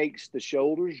Todd makes the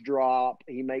shoulders drop.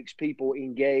 He makes people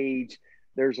engage.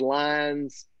 There's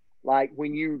lines like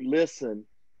when you listen,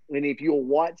 and if you'll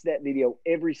watch that video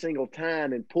every single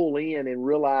time and pull in and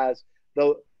realize,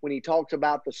 though, when he talks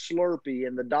about the Slurpee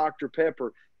and the Dr.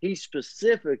 Pepper, he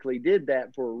specifically did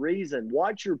that for a reason.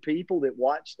 Watch your people that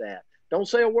watch that. Don't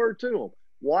say a word to them.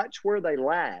 Watch where they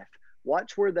laugh.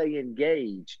 Watch where they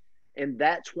engage. And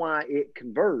that's why it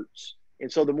converts.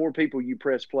 And so the more people you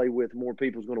press play with, the more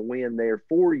people's going to win there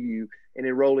for you and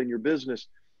enroll in your business.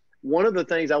 One of the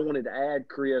things I wanted to add,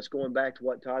 Chris, going back to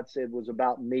what Todd said, was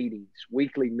about meetings,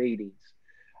 weekly meetings.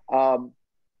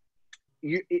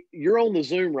 You're on the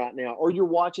Zoom right now, or you're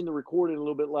watching the recording a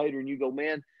little bit later, and you go,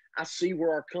 man, I see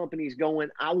where our company's going.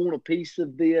 I want a piece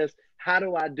of this. How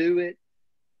do I do it?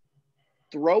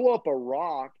 Throw up a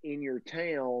rock in your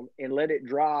town and let it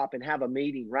drop and have a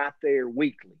meeting right there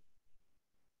weekly.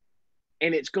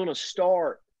 And it's going to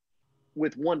start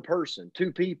with one person,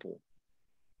 2 people,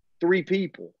 3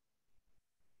 people.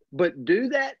 But do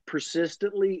that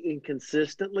persistently and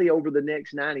consistently over the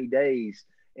next 90 days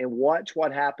and watch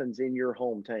what happens in your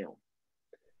hometown.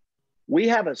 We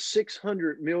have a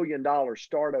 $600 million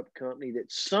startup company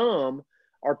that some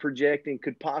are projecting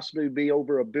could possibly be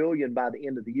over $1 billion by the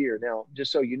end of the year. Now,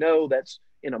 just so you know, that's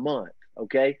in a month.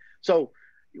 Okay. So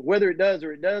whether it does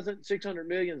or it doesn't, 600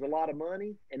 million is a lot of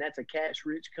money, and that's a cash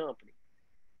rich company.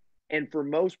 And for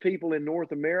most people in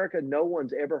North America, no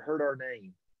one's ever heard our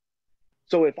name.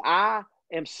 So if I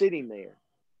am sitting there,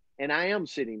 and I am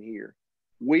sitting here,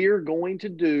 we're going to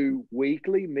do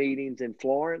weekly meetings in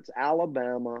Florence,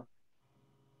 Alabama,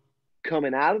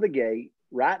 coming out of the gate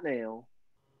right now.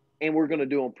 And we're going to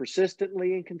do them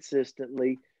persistently and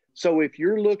consistently. So if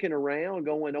you're looking around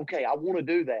going, okay, I want to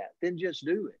do that, then just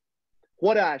do it.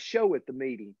 What I show at the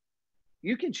meeting,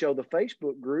 you can show the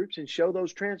Facebook groups and show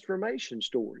those transformation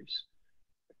stories.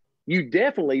 You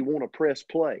definitely want to press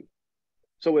play.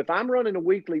 So if I'm running a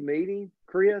weekly meeting,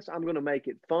 Chris, I'm going to make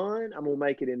it fun. I'm going to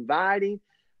make it inviting.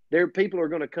 People are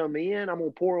going to come in. I'm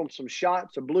going to pour them some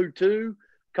shots of Blue 2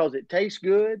 because it tastes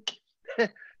good,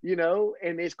 you know,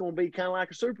 and it's going to be kind of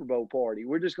like a Super Bowl party.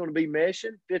 We're just going to be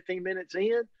meshing 15 minutes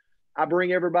in. I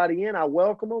bring everybody in. I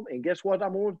welcome them. And guess what?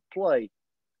 I'm going to play.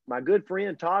 My good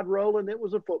friend, Todd Rowland, that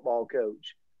was a football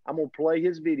coach. I'm going to play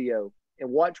his video and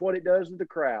watch what it does to the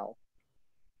crowd.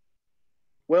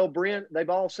 Well, Brent, they've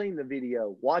all seen the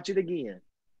video. Watch it again.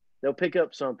 They'll pick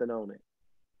up something on it.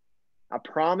 I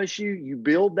promise you, you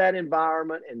build that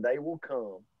environment and they will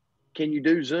come. Can you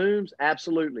do Zooms?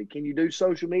 Absolutely. Can you do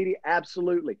social media?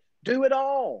 Absolutely. Do it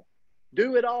all.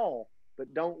 Do it all,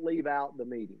 but don't leave out the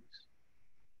meetings.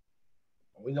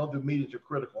 We know the meetings are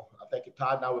critical. I think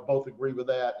Todd and I would both agree with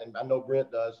that. And I know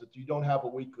Brent does, that you don't have a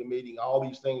weekly meeting. All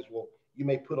these things you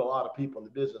may put a lot of people in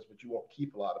the business, but you won't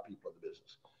keep a lot of people in the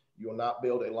business. You will not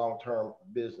build a long-term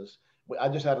business. I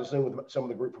just had a Zoom with some of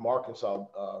the group from Arkansas,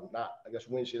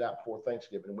 Wednesday night before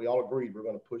Thanksgiving. And we all agreed we're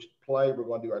going to push play, we're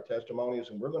going to do our testimonials,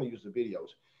 and we're going to use the videos.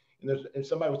 And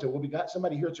somebody would say, well, we got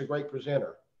somebody here that's a great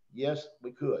presenter. Yes,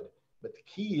 we could. But the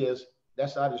key is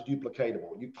that's not as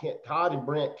duplicatable. Todd and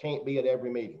Brent can't be at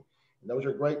every meeting. And those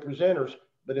are great presenters.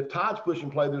 But if Todd's push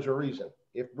and play, there's a reason.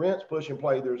 If Brent's push and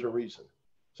play, there's a reason.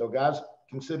 So guys,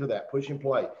 consider that, push and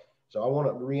play. So I want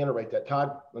to reiterate that.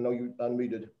 Todd, I know you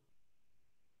unmuted.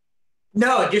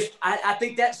 No, I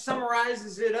think that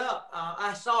summarizes it up.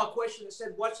 I saw a question that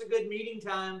said, what's a good meeting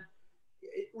time?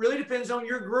 It really depends on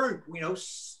your group. You know,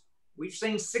 we've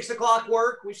seen 6 o'clock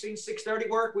work. We've seen 6:30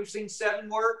 work. We've seen 7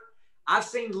 work. I've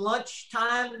seen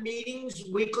lunchtime meetings,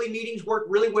 weekly meetings work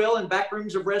really well in back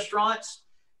rooms of restaurants.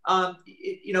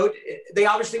 They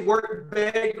obviously work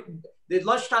better. The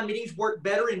lunchtime meetings work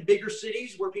better in bigger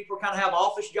cities where people kind of have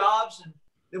office jobs, and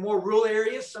the more rural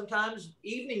areas, sometimes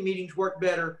evening meetings work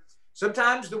better.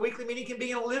 Sometimes the weekly meeting can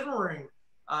be in a living room.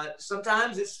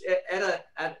 Sometimes it's at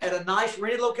a nice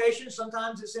rented location.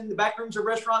 Sometimes it's in the back rooms of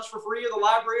restaurants for free, or the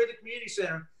library or the community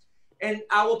center. And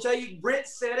I will tell you, Brent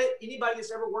said it. Anybody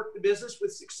that's ever worked the business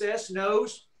with success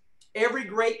knows every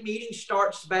great meeting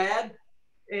starts bad.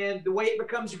 And the way it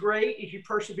becomes great is you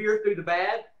persevere through the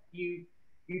bad. You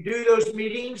do those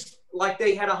meetings like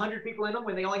they had 100 people in them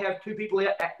when they only have 2 people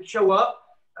show up.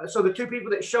 So the 2 people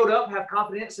that showed up have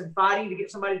confidence in fighting to get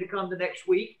somebody to come the next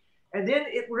week. And then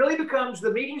it really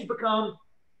the meetings become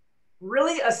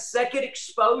really a second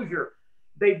exposure.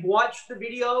 They've watched the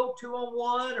video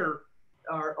 2-on-1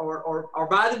 or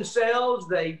by themselves.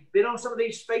 They've been on some of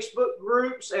these Facebook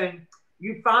groups, and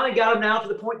you finally got them now to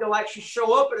the point they'll actually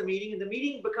show up at a meeting, and the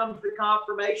meeting becomes the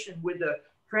confirmation with the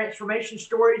transformation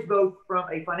stories, both from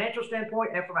a financial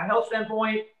standpoint and from a health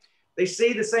standpoint. They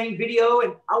see the same video.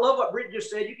 And I love what Brent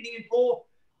just said. You can even pull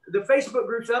the Facebook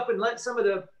groups up and let some of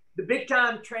the big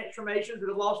time transformations that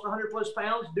have lost 100+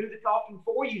 pounds do the talking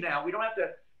for you now. We don't have to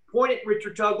point at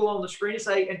Richard Tuggle on the screen and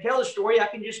say, and tell a story. I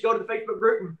can just go to the Facebook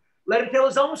group and let him tell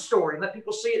his own story and let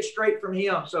people see it straight from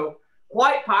him. So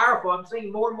quite powerful. I'm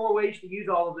seeing more and more ways to use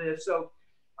all of this. So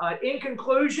in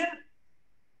conclusion,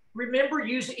 remember,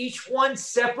 use each one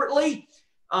separately.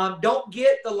 Don't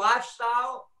get the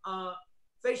lifestyle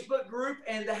Facebook group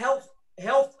and the health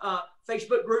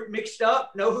Facebook group mixed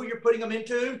up. Know who you're putting them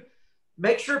into.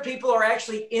 Make sure people are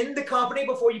actually in the company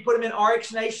before you put them in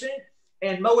RX Nation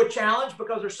and MOA Challenge,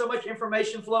 because there's so much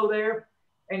information flow there.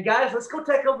 And guys, let's go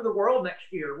take over the world next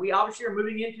year. We obviously are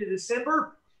moving into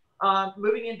December,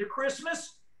 moving into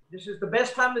Christmas. This is the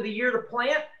best time of the year to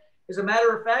plant. As a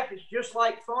matter of fact, it's just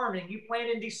like farming. You plant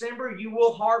in December, you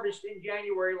will harvest in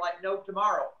January like no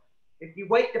tomorrow. If you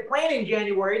wait to plant in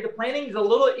January, the planting is a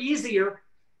little easier,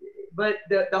 but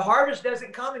the harvest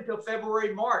doesn't come until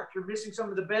February, March. You're missing some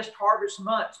of the best harvest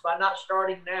months by not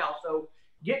starting now. So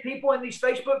get people in these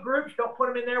Facebook groups. Don't put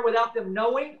them in there without them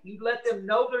knowing. You let them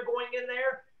know they're going in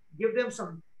there. Give them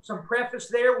some preface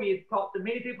there. We have talked to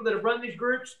many people that have run these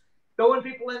groups. Throwing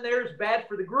people in there is bad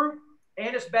for the group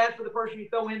and it's bad for the person you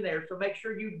throw in there. So make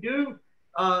sure you do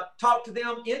talk to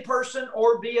them in person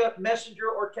or via messenger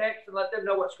or text and let them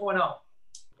know what's going on.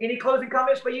 Any closing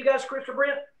comments by you guys, Chris or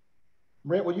Brent?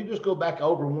 Brent, will you just go back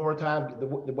over one more time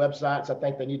the websites? I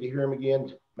think they need to hear them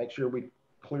again. Make sure we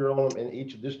clear on them, and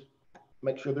each of this,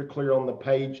 make sure they're clear on the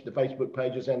page, the Facebook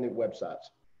pages and the websites.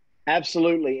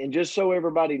 Absolutely. And just so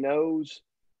everybody knows,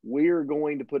 we're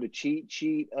going to put a cheat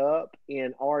sheet up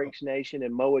in RX Nation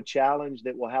and MOA Challenge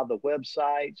that will have the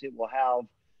websites. It will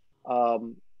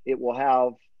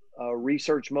have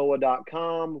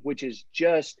researchmoa.com, which is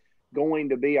just going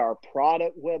to be our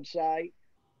product website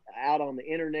out on the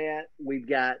internet. We've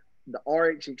got the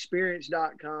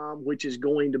rxexperience.com, which is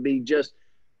going to be just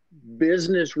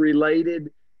business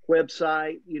related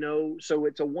website, so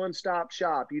it's a one-stop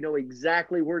shop. You know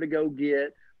exactly where to go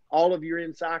get all of your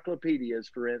encyclopedias.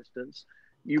 For instance,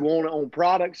 you want on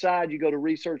product side, you go to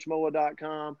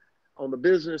researchmoa.com. On the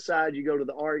business side, you go to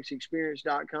the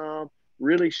rxexperience.com.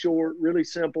 Really short, really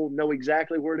simple, know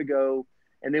exactly where to go.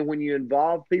 And then when you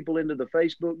involve people into the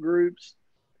Facebook groups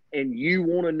and you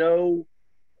want to know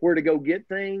where to go get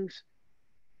things,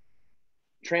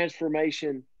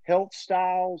 Transformation Health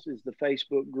Styles is the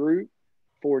Facebook group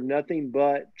for nothing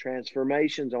but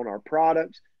transformations on our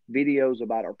products, videos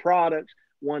about our products,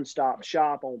 one-stop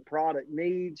shop on product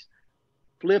needs.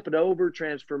 Flip it over,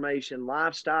 Transformation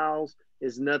Lifestyles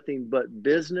is nothing but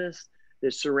business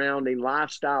that's surrounding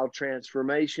lifestyle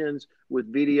transformations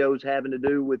with videos having to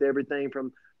do with everything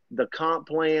from the comp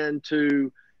plan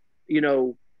to,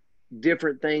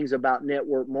 different things about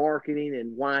network marketing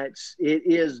and why it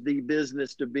is the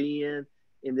business to be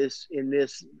in this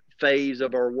phase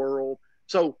of our world.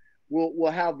 So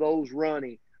we'll have those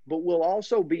running, but we'll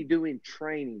also be doing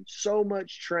training. So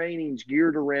much trainings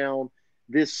geared around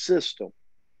this system.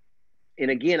 And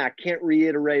again, I can't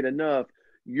reiterate enough,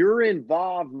 your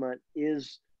involvement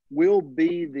will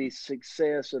be the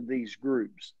success of these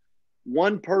groups.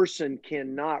 One person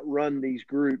cannot run these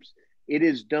groups. It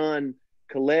is done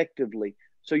collectively.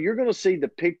 So you're going to see the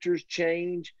pictures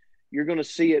change. You're going to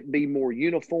see it be more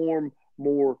uniform,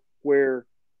 more where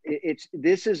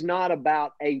this is not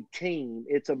about a team.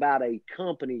 It's about a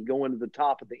company going to the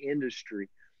top of the industry.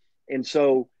 And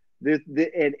so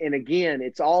and again,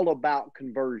 it's all about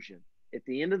conversion. At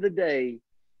the end of the day,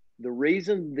 the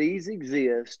reason these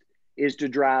exist is to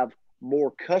drive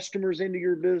more customers into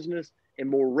your business and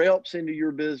more reps into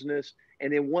your business.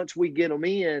 And then once we get them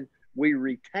in, we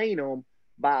retain them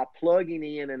by plugging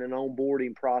in an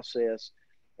onboarding process.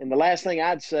 And the last thing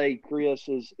I'd say, Chris,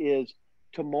 is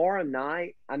tomorrow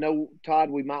night, I know, Todd,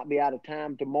 we might be out of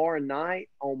time. Tomorrow night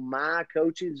on my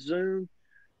coaching Zoom,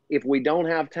 if we don't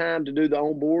have time to do the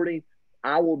onboarding,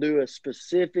 I will do a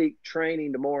specific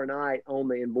training tomorrow night on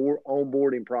the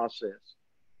onboarding process.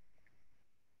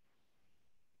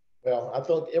 Well, I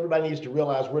think everybody needs to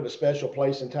realize we're at a special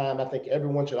place and time. I think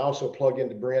everyone should also plug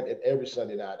into Brent at every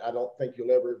Sunday night. I don't think you'll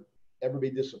ever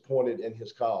be disappointed in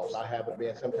his calls. I haven't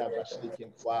been. Sometimes I sneak in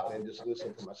quietly and just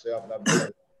listen to myself, and I've been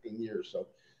there 15 years. So,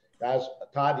 guys,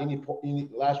 Todd, any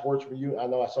last words for you? I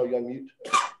know I saw you unmute.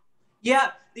 Yeah,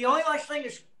 the only last thing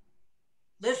is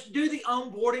let's do the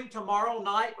onboarding tomorrow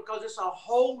night because it's a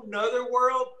whole nother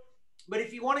world. But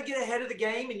if you want to get ahead of the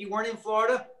game and you weren't in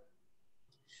Florida,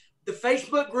 the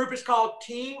Facebook group is called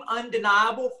Team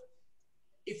Undeniable.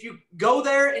 If you go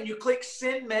there and you click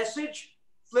send message,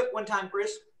 flip one time,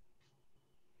 Chris.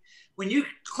 When you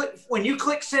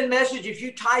click send message, if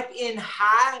you type in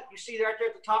hi, you see right there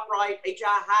at the top right,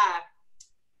 H-I hi,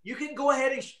 you can go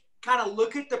ahead and kind of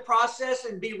look at the process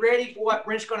and be ready for what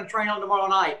Brent's going to train on tomorrow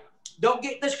night. Don't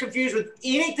get this confused with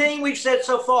anything we've said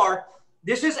so far.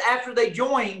 This is after they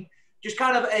join, just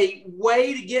kind of a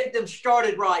way to get them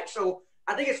started right. So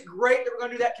I think it's great that we're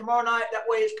going to do that tomorrow night. That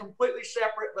way it's completely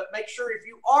separate, but make sure if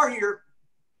you are here,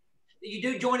 that you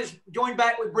do join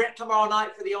back with Brent tomorrow night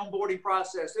for the onboarding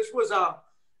process. This was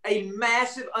a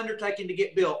massive undertaking to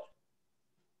get built.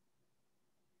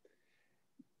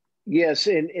 Yes,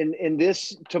 and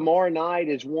this tomorrow night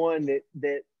is one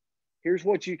that here's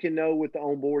what you can know with the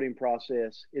onboarding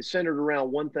process. It's centered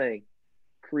around one thing,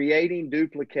 creating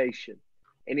duplication.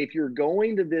 And if you're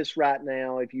going to this right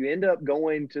now, if you end up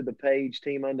going to the page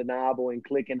Team Undeniable and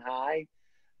clicking hi,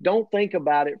 don't think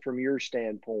about it from your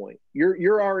standpoint.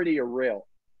 You're already a rep.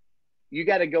 You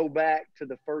got to go back to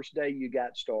the first day you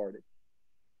got started.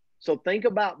 So think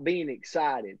about being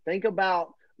excited. Think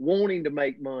about wanting to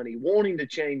make money, wanting to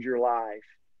change your life.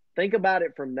 Think about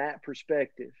it from that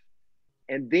perspective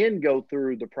and then go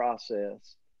through the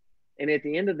process. And at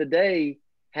the end of the day,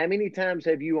 how many times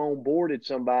have you onboarded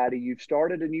somebody, you've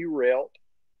started a new rep,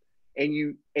 and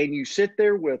you sit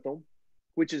there with them,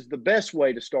 which is the best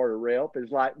way to start a rep,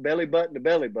 is like belly button to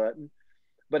belly button.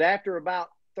 But after about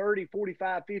 30,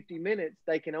 45, 50 minutes,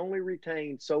 they can only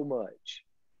retain so much.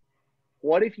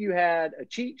 What if you had a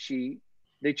cheat sheet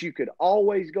that you could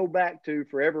always go back to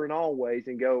forever and always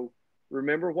and go,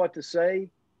 remember what to say?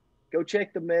 Go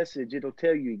check the message. It'll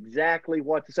tell you exactly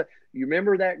what to say. You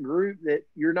remember that group that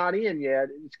you're not in yet?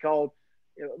 It's called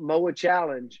MOA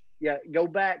Challenge. Yeah, go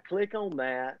back, click on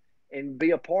that, and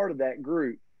be a part of that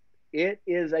group. It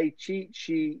is a cheat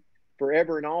sheet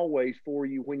forever and always for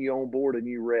you when you onboard a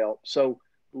new rep. So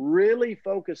really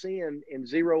focus in and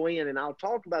zero in. And I'll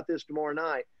talk about this tomorrow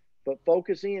night, but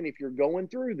focus in. If you're going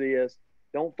through this,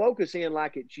 don't focus in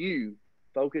like it's you.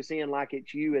 Focus in like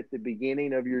it's you at the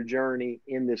beginning of your journey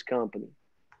in this company.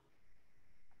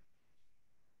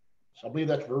 So I believe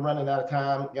that we're running out of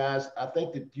time, guys. I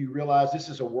think that you realize this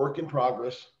is a work in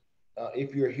progress.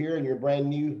 If you're here and you're brand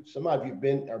new, some of you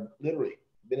are literally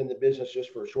been in the business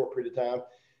just for a short period of time.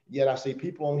 Yet I see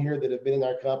people on here that have been in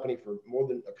our company for more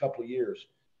than a couple of years.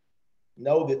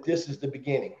 Know that this is the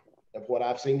beginning of what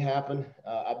I've seen happen.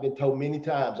 I've been told many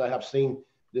times I have seen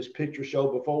this picture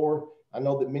show before. I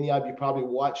know that many of you probably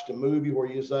watched a movie where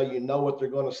you say, you know what they're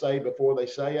going to say before they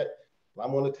say it.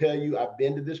 I'm going to tell you, I've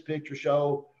been to this picture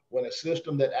show when a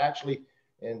system that actually,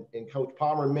 and Coach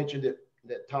Palmer mentioned it,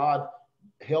 that Todd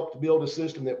helped build a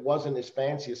system that wasn't as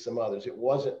fancy as some others. It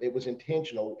was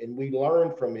intentional, and we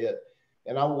learned from it.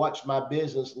 And I watched my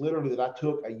business literally that I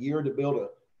took a year to build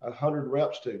 100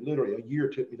 reps to. Literally a year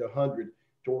took me to 100,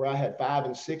 to where I had 500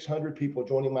 and 600 people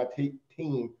joining my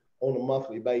team on a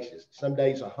monthly basis. Some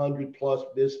days 100 plus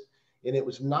this. And it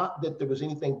was not that there was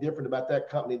anything different about that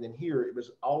company than here. It was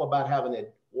all about having a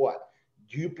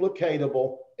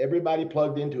duplicatable, everybody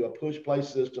plugged into a push play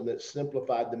system that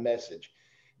simplified the message.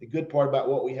 The good part about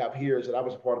what we have here is that I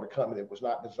was a part of a company that was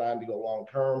not designed to go long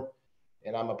term.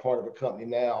 And I'm a part of a company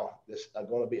now that's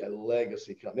going to be a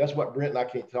legacy company. That's what Brent and I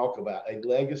can't talk about. A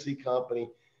legacy company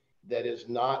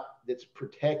that's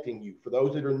protecting you. For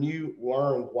those that are new,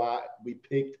 learn why we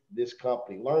picked this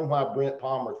company. Learn why Brent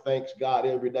Palmer thanks God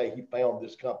every day he found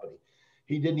this company.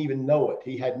 He didn't even know it.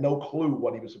 He had no clue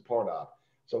what he was a part of.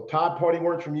 So Todd, parting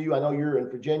words from you. I know you're in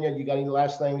Virginia. You got any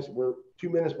last things? We're 2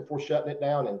 minutes before shutting it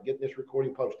down and getting this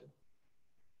recording posted.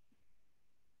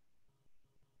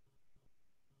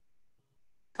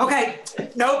 Okay.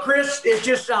 No, Chris, it's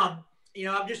just, I'm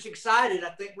just excited. I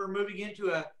think we're moving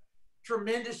into a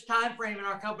tremendous time frame in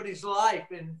our company's life.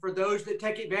 And for those that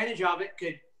take advantage of it,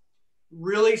 could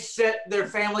really set their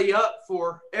family up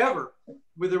forever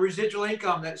with a residual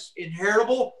income that's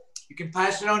inheritable. You can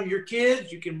pass it on to your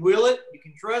kids. You can will it. You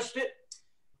can trust it.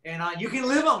 And you can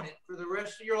live on it for the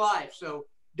rest of your life. So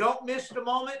don't miss the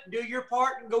moment. Do your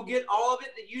part and go get all of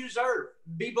it that you deserve.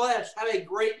 Be blessed. Have a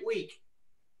great week.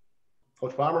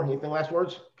 Coach Palmer, anything last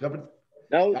words? Covered?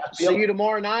 No, see you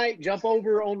tomorrow night. Jump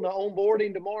over on the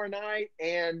onboarding tomorrow night.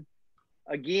 And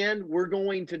again, we're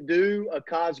going to do a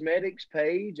cosmetics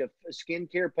page, a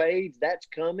skincare page. That's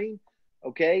coming.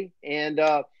 Okay. And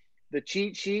the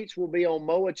cheat sheets will be on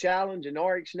MOA Challenge and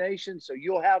ARIIX Nation. So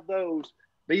you'll have those.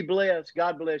 Be blessed.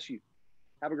 God bless you.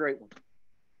 Have a great one.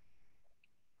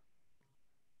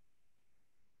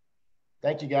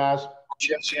 Thank you, guys.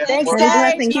 Thanks,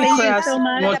 guys. Thank you, Chris. So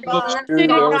much. Awesome.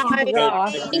 Thank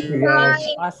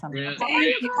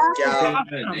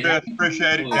you.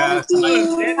 Appreciate it, guys.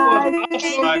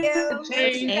 Thank you.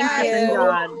 Thank you,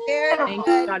 God. Thank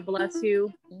you. God bless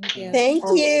you. Thank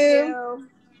you.